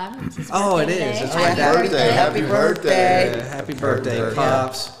to your dad. It's his Oh, birthday it is. today. It's my Happy dad's birthday. Happy birthday. Yeah, happy birthday, birthday.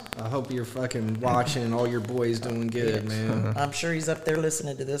 Pops. I hope you're fucking watching. All your boys doing good, man. I'm sure he's up there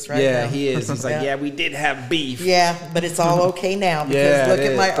listening to this right Yeah, now. he is. He's like, Yeah. yeah, we did have beef. Yeah, but it's all okay now because Yeah, look it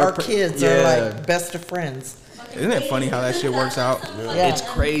at is. my They're our pr- kids yeah. are like best of friends. Isn't it funny how that shit works out? Yeah. It's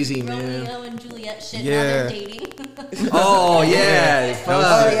crazy, man. Romeo and Juliet shit. Yeah. Now they're dating. Oh yeah, fuck.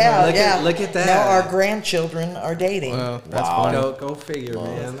 Oh yeah, look yeah. At, look at that. Now our grandchildren are dating. Well, that's Wow. funny. Go figure,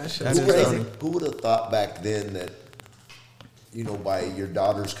 man. That shit's That is crazy. funny. Who would have thought back then that, by your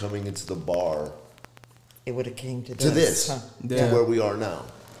daughters coming into the bar It would have came to to this, Huh. Yeah. to where we are now?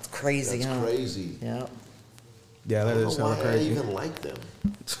 It's crazy, That's huh? crazy. Yeah, Yeah, that I don't is know hella why I crazy. even like them.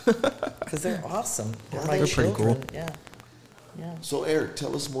 because they're awesome. They're Yeah, my they're pretty children. cool. Yeah, yeah. So Eric,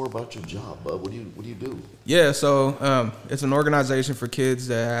 tell us more about your job, bud. What do you do? Yeah, so it's an organization for kids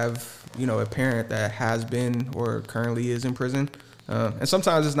that have, a parent that has been or currently is in prison. And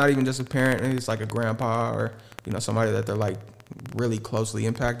sometimes it's not even just a parent, it's like a grandpa or, somebody that they're like really closely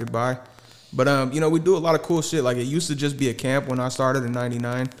impacted by. But, we do a lot of cool shit. Like it used to just be a camp when I started in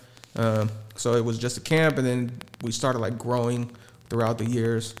 99. So it was just a camp and then we started like growing throughout the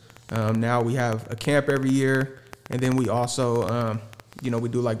years. Now we have a camp every year. And then we also, we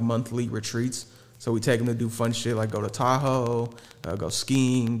do like monthly retreats. So we take them to do fun shit like go to Tahoe, go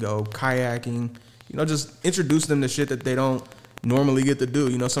skiing, go kayaking, just introduce them to shit that they don't normally get to do.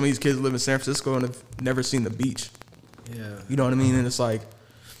 Some of these kids live in San Francisco and have never seen the beach. Yeah. You know what I mean? And it's like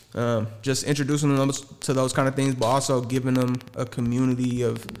just introducing them to those kind of things, but also giving them a community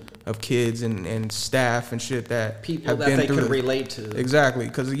of kids and staff and shit that People have that been they through could the- relate to. Exactly,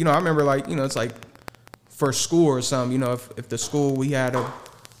 because I remember like it's like for school or something. If the school we had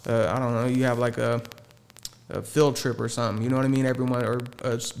I don't know, you have like a field trip or something. You know what I mean? Everyone or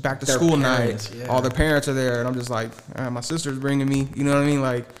back to Their school parents, night. yeah. All their parents are there, and I'm just like, my sister's bringing me. You know what I mean?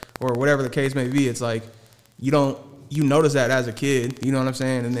 Like or whatever the case may be. It's like you notice that as a kid. You know what I'm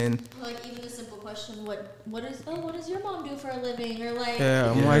saying? And then Like even a simple question, what does your mom do for a living? Or like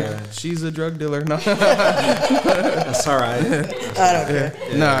yeah, I'm Yeah. like, she's a drug dealer. No, That's all right. I don't care.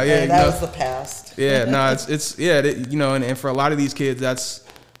 nah, yeah, And that was the past. yeah, no, it's and for a lot of these kids, that's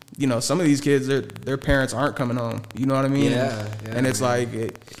you know, some of these kids, their parents aren't coming home. You know what I mean? Yeah, and it's man.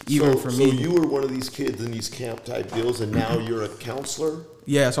 like, even for me. So you were one of these kids in these camp type deals, and now you're a counselor?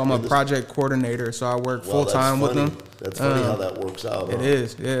 Yeah, so I'm a project coordinator, so I work Well, full time with them. That's funny how that works out. It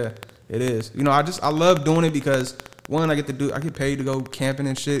is, yeah, it is. You know, I love doing it because one, I get paid to go camping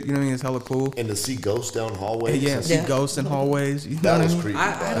and shit. You know what I mean? It's hella cool. And to see ghosts down hallways. Yeah, see ghosts in hallways. You know That what was I mean? creepy.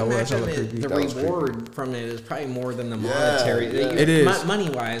 I'd That was imagine hella creepy. the That was reward from it is probably more than the Yeah, monetary. yeah. It is.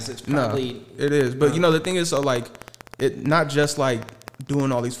 Money-wise, it's No, probably... it is. But you know, the thing is, so like, it not just like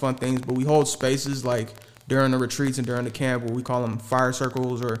doing all these fun things, but we hold spaces like during the retreats and during the camp where we call them fire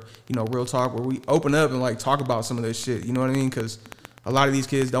circles, or, you know, real talk, where we open up and like talk about some of this shit. You know what I mean? Because a lot of these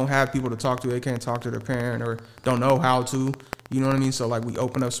kids don't have people to talk to. They can't talk to their parent or don't know how to. You know what I mean? So like we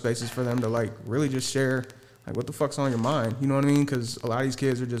open up spaces for them to like really just share like what the fuck's on your mind. You know what I mean? Because a lot of these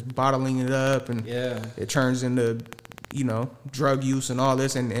kids are just bottling it up, and Yeah. it turns into, you know, drug use and all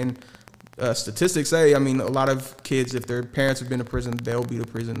this. And statistics say, I mean, a lot of kids, if their parents have been to prison, they'll be to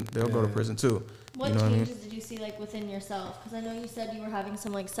prison. They'll go to prison too. What You know what I mean? changes did you see like within yourself? Because I know you said you were having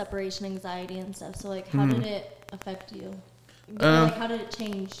some like separation anxiety and stuff. So like, how did it affect you? Like, how did it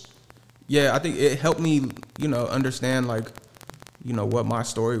change? Yeah, I think it helped me, you know, understand like, you know, what my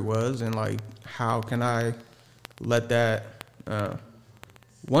story was, and like how can I let that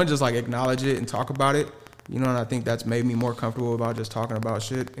one, just like acknowledge it and talk about it, you know. And I think that's made me more comfortable about just talking about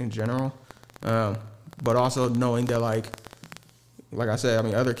shit in general, but also knowing that like I said, I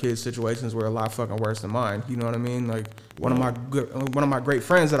mean, other kids' situations were a lot fucking worse than mine. You know what I mean? Like one of my great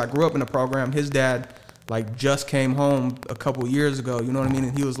friends that I grew up in the program, his dad like just came home a couple years ago. You know what I mean?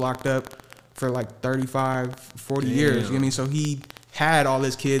 And he was locked up for like 35, 40 years. You know what I mean? So he had all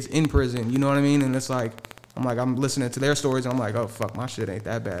his kids in prison. You know what I mean? And it's like, I'm listening to their stories, and I'm like, oh fuck, my shit ain't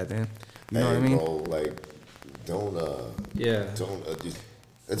that bad then. You know what I mean? Bro, like, don't.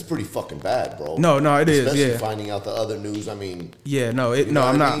 It's pretty fucking bad, bro. No, it is. Especially Yeah. finding out the other news. I mean. Yeah, no, you know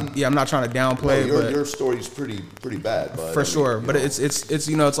I'm what I not. mean? Yeah, I'm not trying to downplay No, it, but your story's pretty bad, but for sure. you But know. it's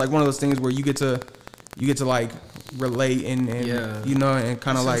you know, it's like one of those things where you get to like relate and Yeah. you know, and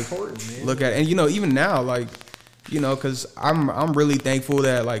kind of like important, man. look at it. And you know, even now, like, you know, because I'm really thankful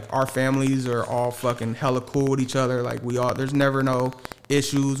that like our families are all fucking hella cool with each other. Like there's never no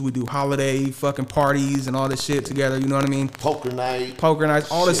issues. We do holiday fucking parties and all this shit together. You know what I mean? poker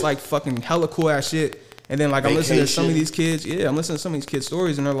nights, All this Shit. like fucking hella cool ass shit. And then like I'm listening to some of these kids. Yeah, I'm listening to some of these kids'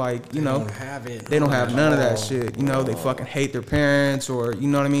 stories, and they're like, you know, don't have it. they don't have none of that Oh. shit. You know, they fucking hate their parents, or you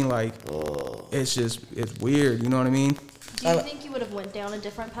know what I mean? Like, it's weird. You know what I mean? Do you think you would have went down a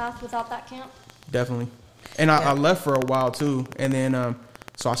different path without that camp? Definitely. And I left for a while too, and then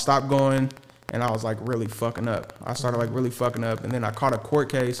so I stopped going, and I was like really fucking up. I started like really fucking up, and then I caught a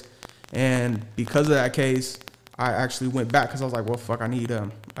court case, and because of that case, I actually went back because I was like, well, fuck, I needed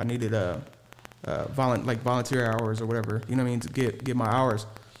volunteer hours or whatever, you know what I mean, to get my hours.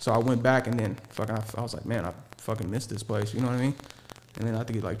 So I went back, and then fucking I was like, man, I fucking missed this place, you know what I mean? And then I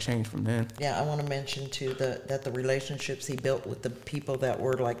think it like changed from then. Yeah, I want to mention too that the relationships he built with the people that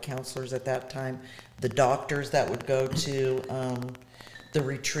were like counselors at that time, the doctors that would go to the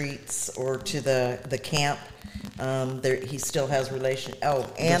retreats or to the camp, he still has relation. Oh,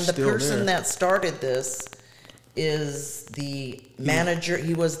 and the still person there. that started this is the manager.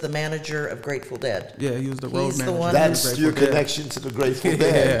 He was the manager of Grateful Dead. Yeah, he was the road He's the manager. one That's Grateful your Dead. connection to the Grateful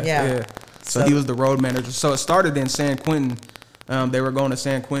Dead. Yeah. So he was the road manager. So it started in San Quentin. They were going to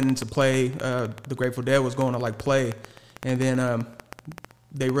San Quentin to play. The Grateful Dead was going to like play, and then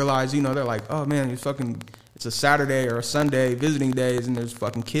they realized, you know, they're like, oh man, it's a Saturday or a Sunday visiting days, and there's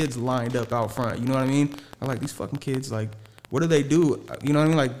fucking kids lined up out front. You know what I mean? I'm like, these fucking kids, like, what do they do? You know what I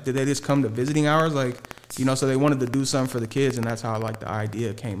mean? Like, did they just come to visiting hours? Like, you know, so they wanted to do something for the kids, and that's how like the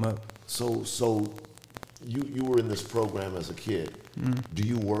idea came up. So you were in this program as a kid. Mm. Do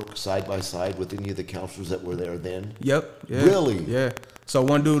you work side by side with any of the counselors that were there then? Yep. Yeah. Really? Yeah. So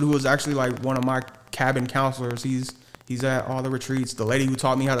one dude who was actually like one of my cabin counselors, he's at all the retreats. The lady who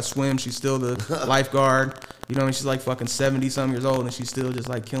taught me how to swim, she's still the lifeguard. You know, and she's like fucking 70-some years old, and she's still just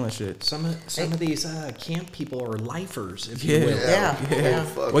like killing shit. Some of these camp people are lifers, if Yeah. you will. Yeah.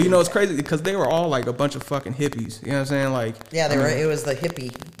 Fuck Well, you know, it's crazy because they were all like a bunch of fucking hippies. You know what I'm saying? Like, Yeah, they were. It was the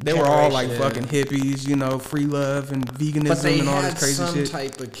hippie. they were all like generation. fucking hippies, you know, free love and veganism But they and all had this crazy some shit.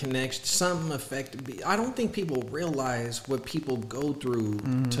 type of connection, something affected. I don't think people realize what people go through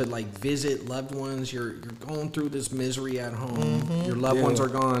to like visit loved ones. You're going through this misery at home. Your loved ones are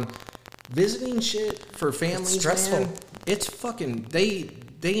gone. Visiting shit for families, stressful. man, it's fucking. They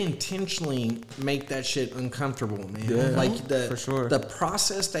they intentionally make that shit uncomfortable, man. Yeah, like for sure. the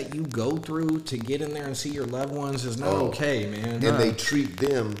process that you go through to get in there and see your loved ones is not okay, man. And they treat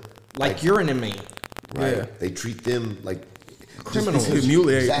them like you're an inmate. right. Yeah. They treat them like Criminals.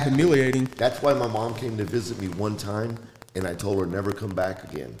 Humiliating. That's why my mom came to visit me one time, and I told her never come back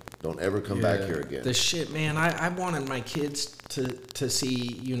again. Don't ever come back here again. The shit, man. I wanted my kids to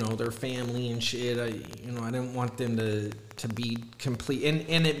see, you know, their family and shit. I didn't want them to be complete.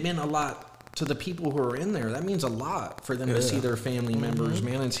 And it meant a lot to the people who are in there. That means a lot for them to see their family members,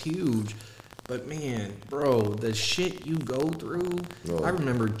 man. It's huge. But man, bro, the shit you go through. Oh. I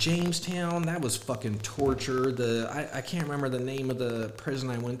remember Jamestown. That was fucking torture. I can't remember the name of the prison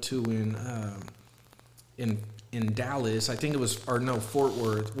I went to in Dallas. I think it was, or no, Fort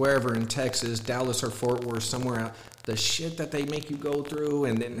Worth, wherever in Texas, Dallas or Fort Worth, somewhere out. The shit that they make you go through,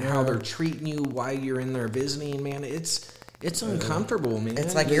 and then how they're treating you while you're in there visiting, man, it's uncomfortable, man.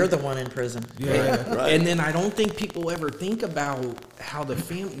 It's like you're the one in prison. Yeah. Right. And then I don't think people ever think about how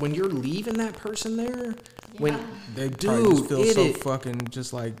when you're leaving that person there, when They probably just feel it so is- fucking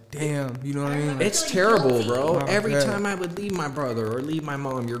just like, damn, you know what I mean? Like, It's Feeling terrible, guilty. bro. Oh, Every yeah. time I would leave my brother or leave my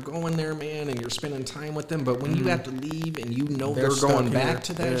mom, you're going there, man, and you're spending time with them. But when you have to leave and you know They're they're going stuck back here.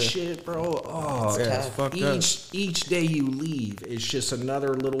 to that Yeah. shit, bro. Oh, yeah, it's fucked up. each day you leave, it's just another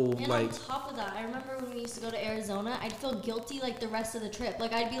little And like. on top of that, I remember when we used to go to Arizona, I'd feel guilty like the rest of the trip.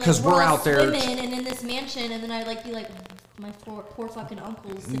 Like I'd be like, 'Cause we're all out there swimming and in this mansion, and then I'd like be like, my poor fucking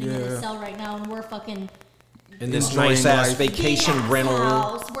uncle's sitting in Yeah. his cell right now, and we're fucking In this Enjoying nice ass life. vacation big-ass rental.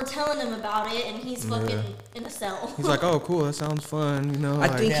 house. We're telling him about it, and he's fucking in a cell. He's like, oh, cool, that sounds fun, you know? I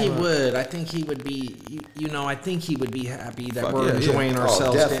like, think he yeah. would. I think he would be. I think he would be happy that Fuck we're yeah, enjoying yeah.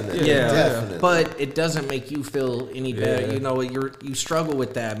 ourselves. Oh, definitely, Yeah, definitely. but it doesn't make you feel any better. Yeah. You know, you struggle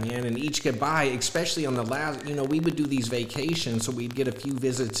with that, man. And each goodbye, especially on the last. You know, we would do these vacations, so we'd get a few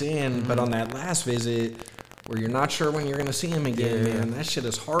visits in. But on that last visit, where you're not sure when you're gonna see him again, Yeah. man, that shit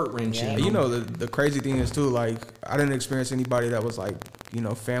is heart wrenching. You know, the crazy thing is too, like, I didn't experience anybody that was like, you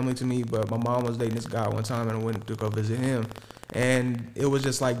know, family to me, but my mom was dating this guy one time and I went to go visit him. And it was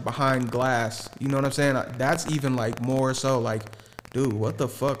just like behind glass. You know what I'm saying? That's even like more so like, dude, what the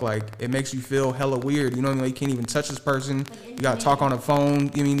fuck? Like, it makes you feel hella weird. You know what I mean? Like, you can't even touch this person. You gotta talk on the phone.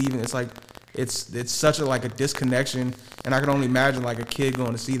 I mean, even it's like, it's such a like a disconnection. And I can only imagine like a kid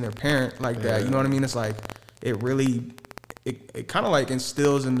going to see their parent like that. You know what I mean? It's like, it really, it kind of like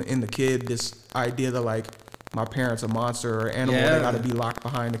instills in the kid this idea that like my parent's a monster or animal. Yeah. They got to be locked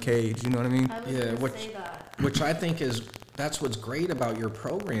behind a cage. You know what I mean? I was Yeah, gonna which- say that. Which I think that's what's great about your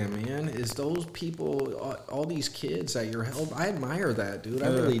program, man, is those people, all these kids that you're helping. I admire that, dude. I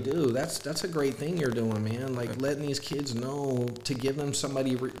really do. That's a great thing you're doing, man. Like letting these kids know, to give them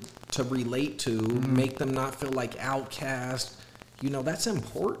somebody to relate to, make them not feel like outcast. You know, that's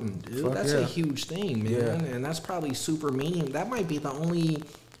important, dude. Fuck That's yeah. a huge thing, man. Yeah. And that's probably super meaning. That might be the only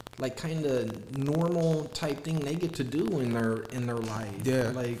like kind of normal type thing they get to do in their life.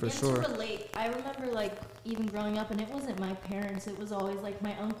 Yeah, like for And sure. to relate, I remember like even growing up, and it wasn't my parents; it was always like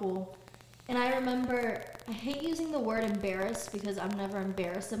my uncle. And I remember, I hate using the word embarrassed because I'm never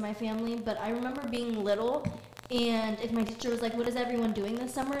embarrassed of my family, but I remember being little, and if my teacher was like, "What is everyone doing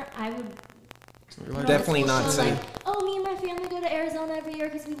this summer?" I would put on a Definitely school not show saying- like, "Oh, me and my family go to Arizona every year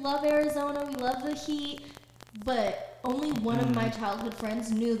because we love Arizona, we love the heat." But only one of my childhood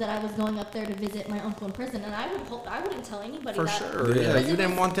friends knew that I was going up there to visit my uncle in prison, and I wouldn't tell anybody for that. sure. Yeah. Yeah, you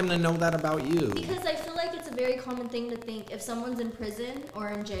didn't want them to know that about you. Because I feel like it's a very common thing to think if someone's in prison or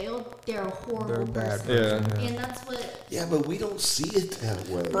in jail, they're a horrible They're a bad person. person. And that's what. Yeah, but we don't see it that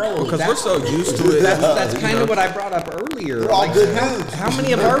way. Bro, Because we're so used to it. That's kind of what I brought up earlier. They're all good dudes. How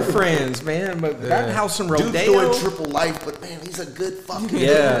many of our friends, man? But that house in Dude's Rodeo. doing triple life, but man, he's a good fucking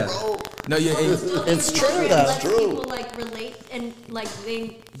Yeah. dude, bro. No, yeah, It's true, It though. lets It's true. people like relate and like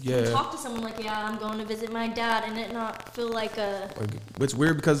they Yeah. can talk to someone like, yeah, I'm going to visit my dad, and it not feel like a. like, it's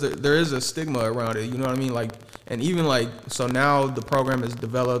weird because there is a stigma around it. You know what I mean? Like, and even like, so now the program is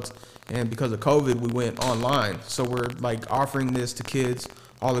developed, and because of COVID, we went online. So we're like offering this to kids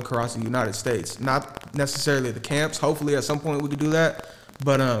all across the United States. Not necessarily at the camps. Hopefully, at some point we could do that.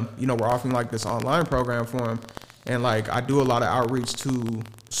 But you know, we're offering like this online program for them, and like I do a lot of outreach to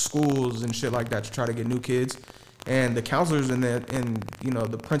schools and shit like that to try to get new kids. And the counselors and you know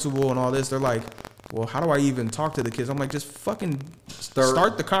the principal and all this, they're like, well, how do I even talk to the kids? I'm like, just fucking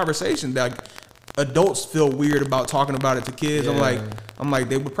start the conversation. Like, adults feel weird about talking about it to kids. Yeah. I'm like,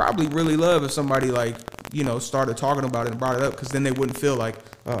 they would probably really love if somebody like, you know, started talking about it and brought it up, because then they wouldn't feel like,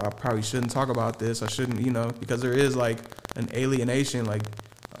 oh, I probably shouldn't talk about this. I shouldn't, you know, because there is like an alienation, like,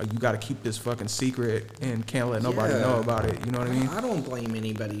 you got to keep this fucking secret and can't let nobody Yeah. know about it. You know what I mean? I don't blame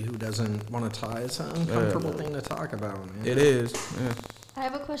anybody who doesn't want to tie. It's an uncomfortable thing to talk about, man. It is. Yeah. I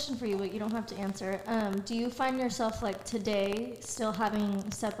have a question for you, but you don't have to answer. Do you find yourself like today still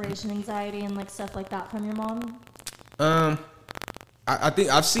having separation anxiety and like stuff like that from your mom? I think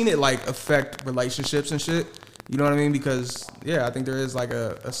I've seen it like affect relationships and shit. You know what I mean? Because I think there is like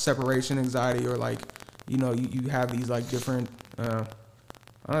a separation anxiety, or like, you know, you have these like different. I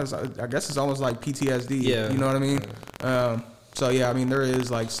guess it's almost like PTSD. Yeah. You know what I mean? So yeah, I mean there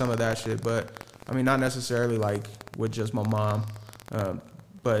is like some of that shit, but I mean not necessarily like with just my mom.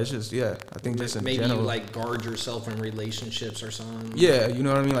 But it's just I think just in Maybe general. you like guard yourself in relationships or something. Yeah, you know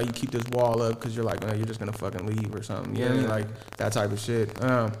what I mean? Like, you keep this wall up because you're like, man, you're just going to fucking leave or something. You know what I mean? Like, that type of shit.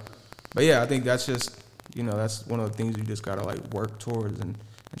 But yeah, I think that's just, you know, that's one of the things you just got to, like, work towards and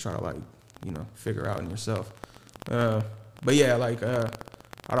try to, like, you know, figure out in yourself. But yeah, like, I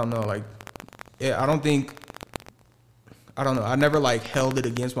don't know. Like, I don't know. I never, like, held it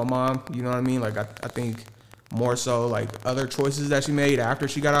against my mom. You know what I mean? Like, I think more so like other choices that she made after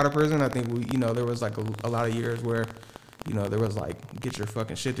she got out of prison. I think there was like a lot of years where, you know, there was like get your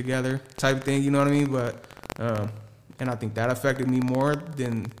fucking shit together type of thing, you know what I mean? But and I think that affected me more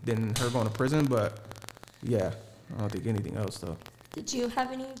than her going to prison. But yeah, I don't think anything else though. Do you have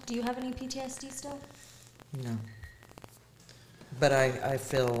any PTSD still? No. But I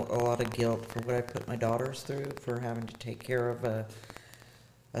feel a lot of guilt for what I put my daughters through, for having to take care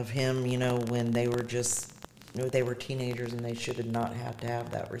of him, you know, when they were just, you know, they were teenagers and they should not have to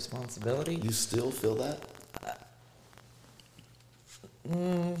have that responsibility. You still feel that?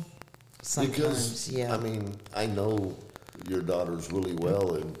 Sometimes, Because, yeah. I mean, I know your daughters really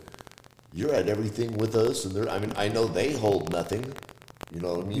well, and you're at everything with us, and I know they hold nothing. You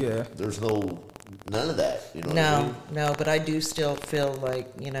know what I mean? Yeah. There's none of that. You know what I mean? No, but I do still feel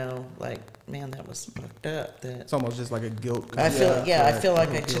like, you know, like, man, that was fucked up. That It's almost just like a guilt. I feel, I feel like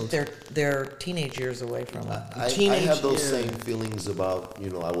I Guilt. took their teenage years away from them. I have those same feelings about, you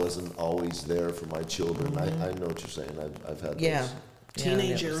know, I wasn't always there for my children. I know what you're saying. I've had those. Yeah.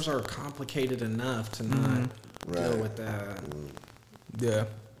 Teenage Yeah, years are complicated enough to not deal Right. with that. Yeah.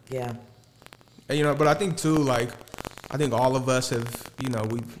 Yeah. And, you know, but I think too, like, I think all of us have, you know,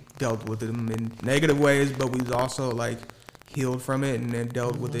 we've dealt with them in negative ways, but we've also like healed from it and then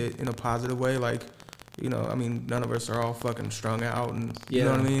dealt with it in a positive way. Like, you know, I mean, none of us are all fucking strung out, and you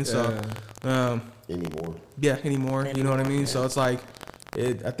know what I mean. So, Anymore. anymore. You know what I mean. So it's like,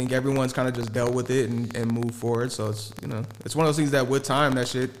 I think everyone's kind of just dealt with it and moved forward. So it's, you know, it's one of those things that with time, that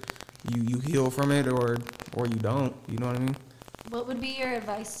shit, you heal from it or you don't. You know what I mean? What would be your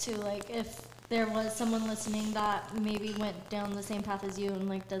advice to, like, if there was someone listening that maybe went down the same path as you and,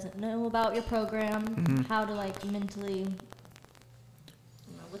 like, doesn't know about your program, how to, like, mentally, you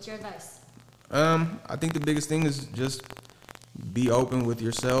know, what's your advice? I think the biggest thing is just be open with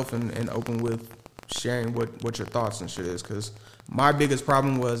yourself and open with sharing what your thoughts and shit is. Because my biggest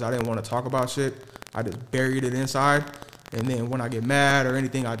problem was I didn't want to talk about shit. I just buried it inside. And then when I get mad or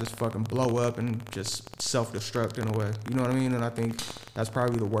anything, I just fucking blow up and just self-destruct in a way. You know what I mean? And I think that's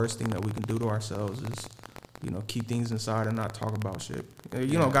probably the worst thing that we can do to ourselves is, you know, keep things inside and not talk about shit.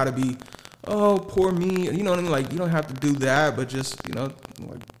 You don't got to be, oh, poor me. You know what I mean? Like, you don't have to do that, but just, you know,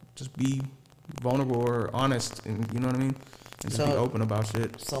 like, just be vulnerable or honest, and you know what I mean? And just be open about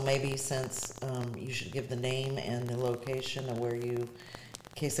shit. So maybe since you should give the name and the location of where you, in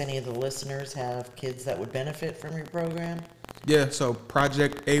case any of the listeners have kids that would benefit from your program. Yeah, so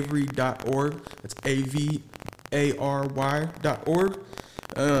projectavery.org. It's AVARY.org.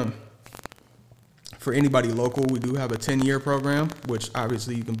 For anybody local, we do have a 10-year program, which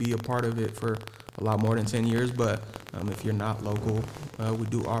obviously you can be a part of it for a lot more than 10 years. But if you're not local, we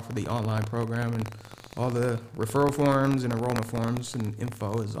do offer the online program, and all the referral forms and enrollment forms and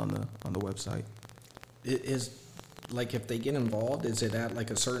info is on the website. Is like if they get involved, is it at like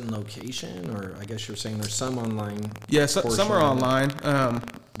a certain location, or I guess you're saying there's some online? Yeah, some are portion? online.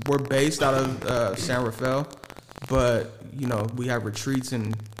 We're based out of San Rafael, but you know we have retreats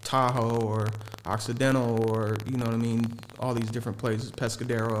in Tahoe or Occidental, or you know what I mean, all these different places,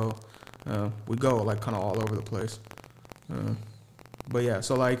 Pescadero. We go like kind of all over the place. But yeah,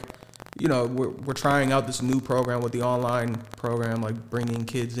 so like, you know, we're trying out this new program with the online program, like bringing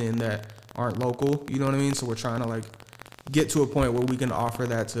kids in that aren't local. You know what I mean? So we're trying to like get to a point where we can offer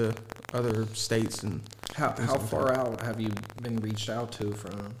that to other states. And How far out have you been reached out to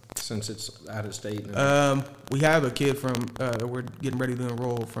from, since it's out of state? we have a kid from we're getting ready to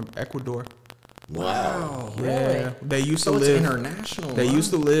enroll from Ecuador. Wow. Yeah, they used So to it's live international. They huh?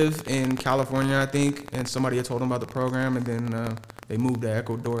 used to live in California, I think, and somebody had told them about the program, and then they moved to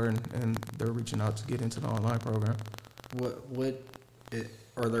Ecuador and they're reaching out to get into the online program.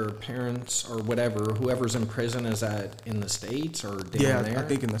 Are their parents or whatever, whoever's in prison, is that in the States or down there? I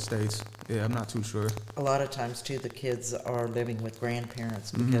think in the States. Yeah, I'm not too sure. A lot of times too, the kids are living with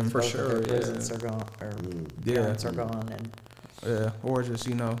grandparents because For both sure, of their yeah. prisons are gone, or Yeah. parents are gone, and Yeah, or just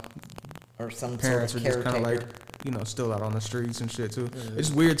or some parents are sort of just kind caretaker. of like still out on the streets and shit too.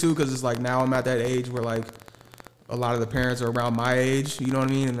 It's weird too because it's like now I'm at that age where like a lot of the parents are around my age, you know what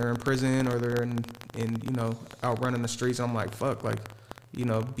I mean, and they're in prison or they're in out running the streets. And I'm like, fuck, like,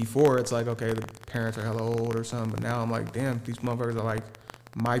 before it's like, okay, the parents are hella old or something, but now I'm like, damn, these motherfuckers are like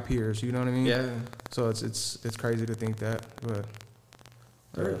my peers, you know what I mean? Yeah. So it's crazy to think that, but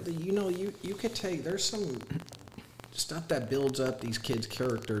You could take, there's some stuff that builds up these kids'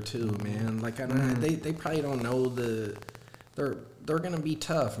 character too, man. Like they probably don't know they're gonna be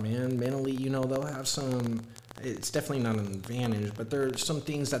tough, man. Mentally, they'll have some. It's definitely not an advantage, but there's some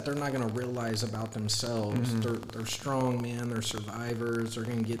things that they're not gonna realize about themselves. They're strong, man. They're survivors. They're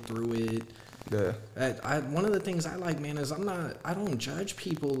gonna get through it. yeah. One of the things I like, man, is I don't judge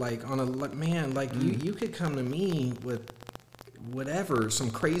people like on a man. Like you could come to me with whatever, some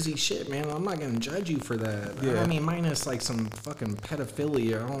crazy shit, man. I'm not gonna judge you for that. Yeah. I mean, minus like some fucking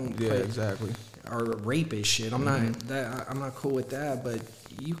pedophilia. Exactly. Or rapist shit. I'm not cool with that. But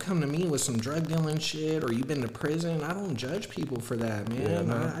you come to me with some drug dealing shit, or you've been to prison. I don't judge people for that, man. Yeah,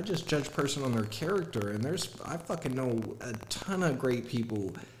 no. I just judge person on their character. And I fucking know a ton of great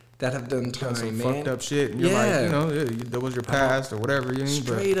people that have done time, Done some man. fucked up shit, and you're like, that was your past or whatever. You mean?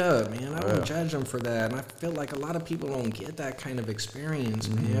 Straight up, man. I don't judge them for that, and I feel like a lot of people don't get that kind of experience,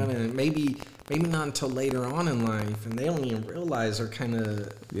 man. And maybe not until later on in life, and they don't even realize they're kind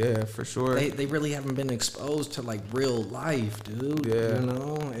of For sure. they really haven't been exposed to like real life, dude. Yeah. And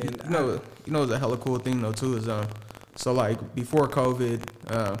The hella cool thing though too is so like before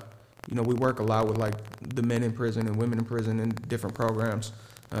COVID, we work a lot with like the men in prison and women in prison in different programs.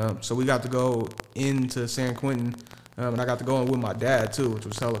 So we got to go into San Quentin, and I got to go in with my dad too, which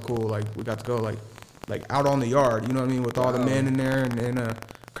was hella cool. Like we got to go like out on the yard, you know what I mean, with all the men in there, and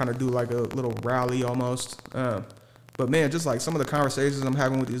kind of do like a little rally almost. But man, just like some of the conversations I'm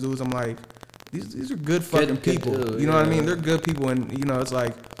having with these dudes, I'm like, these are good fucking people. dude, you know what I mean? They're good people, and it's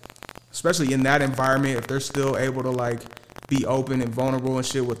like, especially in that environment, if they're still able to like be open and vulnerable and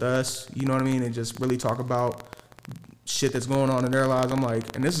shit with us, you know what I mean, and just really talk about shit that's going on in their lives. I'm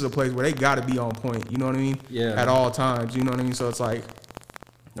like, and this is a place where they gotta be on point, you know what I mean? Yeah. At all times, you know what I mean? So it's like,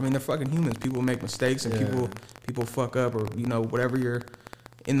 I mean, they're fucking humans. People make mistakes and people fuck up, or whatever you're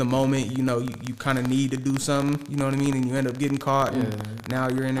in the moment, you kind of need to do something, you know what I mean? And you end up getting caught, and now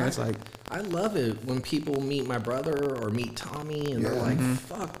you're in there. It's like, I love it when people meet my brother or meet Tommy, and they're like,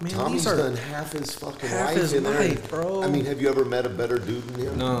 "Fuck, man, Tommy's these are done half his fucking half life his in there. life, bro." I mean, have you ever met a better dude than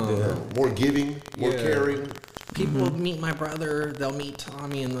him? No. More giving, more Yeah. caring. People meet my brother, they'll meet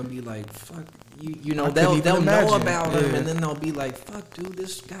Tommy, and they'll be like, "Fuck, couldn't they'll even know imagine. about him, Yeah. and then they'll be like, "Fuck, dude,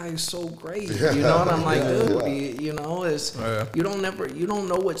 this guy is so great." You know what I'm like, dude? You don't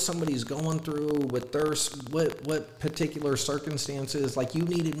know what somebody's going through with their what particular circumstances. Like you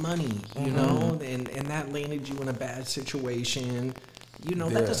needed money, you know, and that landed you in a bad situation.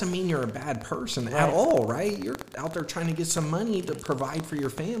 That doesn't mean you're a bad person at all, right? You're out there trying to get some money to provide for your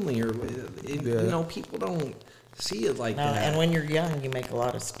family, or people don't see it like that. And when you're young, you make a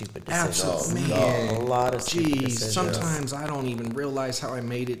lot of stupid decisions. Absolutely, man. A lot of stupid Jeez, decisions. sometimes I don't even realize how I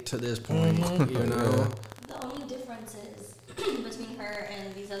made it to this point. The only difference is between her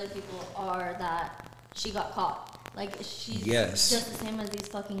and these other people are that she got caught. Like, she's just the same as these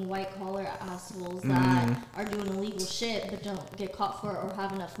fucking white-collar assholes that are doing illegal shit but don't get caught for it or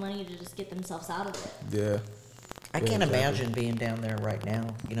have enough money to just get themselves out of it. yeah. I can't imagine being down there right now.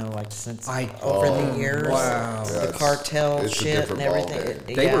 Since I- over the years, wow. the Yes. cartel It's a shit and different everything.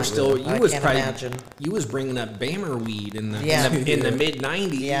 ballgame. They were still. You I was can't probably. imagine. You was bringing up Bammer weed in the mid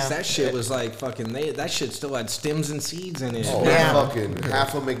 '90s. Yeah. That shit was like fucking. That shit still had stems and seeds in it. Oh, Yeah. fucking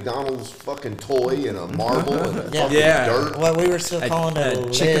half a McDonald's fucking toy and a marble and a Yeah. fucking Yeah. dirt. Well, we were still calling it a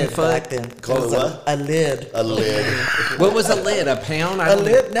chicken lid foot? back then. Call It was it what? A lid. A lid. What was a lid? A pound? I A don't-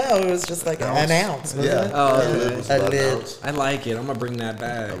 lid? No, it was just like an ounce. wasn't Yeah. it? Oh, A lid was A about an lid. ounce. I like it. I'm gonna bring that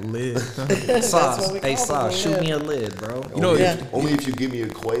back. Lid. Sauce. what we Hey, called sauce. it, Shoot yeah. me a lid, bro. Yeah. Only if you give me a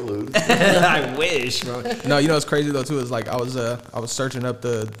Quaalude. I wish, bro. No, what's crazy though too is like I was searching up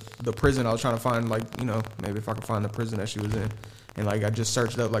the prison. I was trying to find like maybe if I could find the prison that she was in, and like I just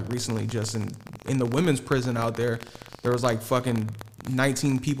searched up like recently just in the women's prison out there was like fucking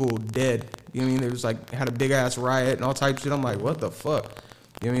 19 people dead. You know what I mean? There was like had a big ass riot and all types of shit. I'm like, what the fuck?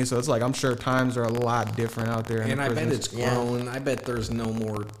 You know what I mean? So it's like I'm sure times are a lot different out there. In And the I bet prisons. it's Yeah. grown. I bet there's no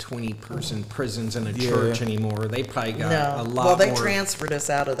more 20-person prisons in a Yeah. church anymore. They probably got a No. lot Well, they more. transferred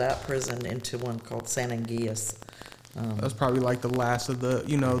us out of that prison into one called San Anguillas. That's probably like the last of the,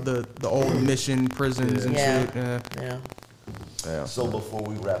 you know, the old mission prisons and Yeah. shit. Yeah. Yeah. Yeah. So before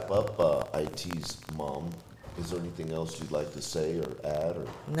we wrap up, IT's mom, is there anything else you'd like to say or add? Or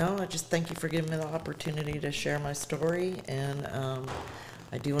No, I just thank you for giving me the opportunity to share my story. And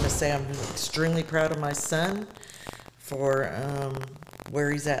I do want to say I'm extremely proud of my son for where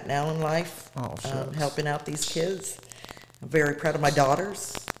he's at now in life, Oh, shucks. helping out these kids. I'm very proud of my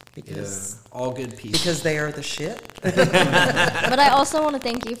daughters Yeah, because all good people. they are the shit. But I also want to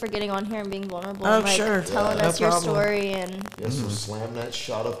thank you for getting on here and being vulnerable. Oh, and, like, sure. telling Yeah, no us your problem. story. And yes, so slam that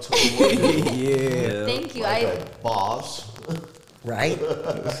shot up to the Yeah. thank you. like I a boss. Right?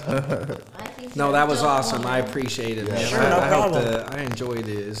 think No, you're that a was dope awesome. I woman. appreciate it, Yeah. man. Sure, I, no I hope problem. I enjoyed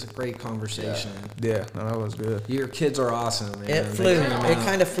it. It's a great conversation. Yeah, no, that was good. Your kids are awesome, man. It They flew. came It out-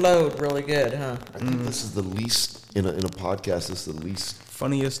 kind of flowed really good, huh? I think this is the least in a podcast. This is the least.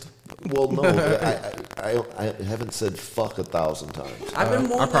 Funniest. Well, no, I haven't said fuck 1,000 times. I've been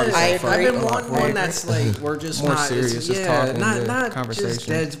I wanting. probably said I've fuck been a lot wanting more. one that's like we're just More not serious, It's, just yeah, talking, not yeah, not conversation. just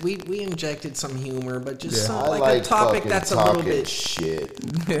dead. We injected some humor, but just Yeah. some, I like, like a topic fucking that's a little talking bit. shit.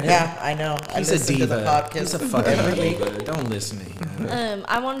 Yeah, I know. I He's a listen to the diva. podcast He's a fucking every week. diva. Don't listen to him.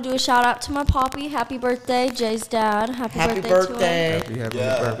 I want to do a shout out to my poppy. Happy birthday, Jay's dad. Happy Happy birthday to him. birthday. Happy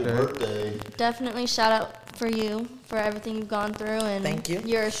Yeah, happy birthday. birthday. Definitely shout out for you for everything you've gone through. And Thank you.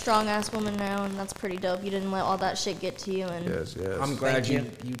 You're a strong ass woman now, and that's pretty dope. You didn't let all that shit get to you. And Yes, yes. I'm glad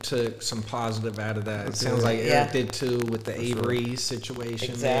Thank you took some positive out of that. It sounds like Yeah. Eric did too with the Avery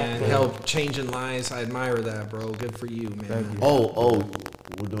situation, man. Exactly. Help changing lives. I admire that, bro. Good for you, man. Thank you. Oh,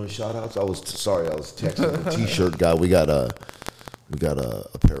 we're doing shout outs? I was texting the t-shirt guy. We got a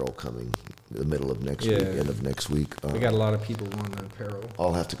apparel coming in the middle of next week, Yeah. end of next week. We got a lot of people wanting apparel.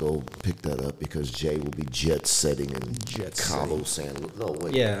 I'll have to go pick that up because Jay will be jet setting in Jet Cabo, San Luis. No,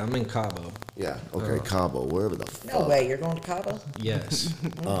 wait. Yeah, I'm in Cabo. Yeah, okay, Cabo, wherever the fuck. No way, you're going to Cabo? Yes.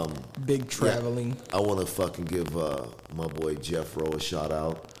 Big traveling. I want to fucking give my boy Jeff Rowe a shout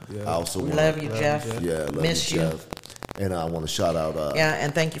out. Yeah. I also We wanna- love you, Jeff. Yeah, I love Miss you, you. Jeff. And I want to shout out Yeah,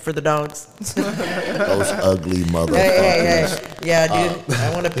 and thank you for the dogs. those ugly motherfuckers. Hey. Yeah, dude, I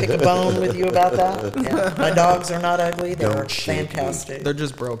want to pick a bone with you about that. Yeah. My dogs are not ugly. They're Don't shake me. fantastic. They're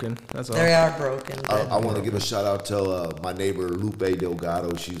just broken. That's all. They are broken. I But want to give a shout out to my neighbor Lupe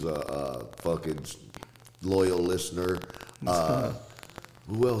Delgado. She's a fucking loyal listener.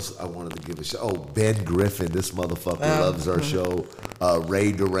 Who else I wanted to give a shout? Oh, Ben Griffin. This motherfucker loves our show.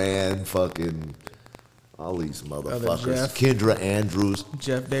 Ray Duran. Fucking all these motherfuckers. Jeff. Kendra Andrews.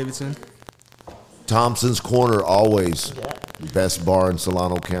 Jeff Davidson. Thompson's Corner. Always best bar in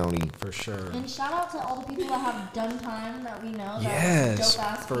Solano County. For sure. And shout out to all the people that have done time that we know. That Yes, dope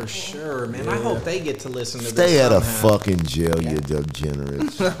ass for people. sure, man. I hope they get to listen to Stay this out of somehow. fucking jail, you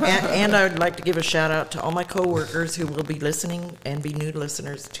degenerates. and I would like to give a shout out to all my coworkers who will be listening and be new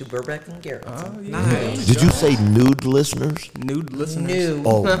listeners to Burbeck and Garrett. Nice. Did you say nude listeners? Nude listeners. New.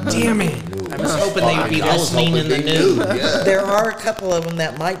 Oh, Damn it. I was hoping they'd be listening in the news. Yeah. There are a couple of them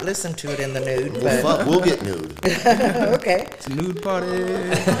that might listen to it in the nude, Well, but fuck, we'll get nude. okay. It's a nude party.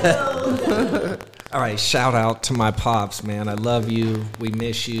 All right, shout out to my pops, man. I love you. We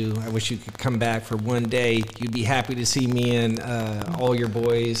miss you. I wish you could come back for one day. You'd be happy to see me and all your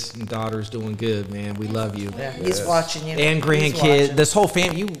boys and daughters doing good, man. We love you. Yeah, he's watching you. And He's grandkids, watching. this whole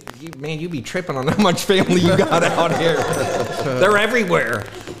family. You be tripping on how much family you got out here. They're everywhere.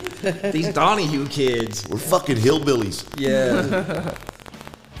 These Donahue kids. We're fucking hillbillies. Yeah.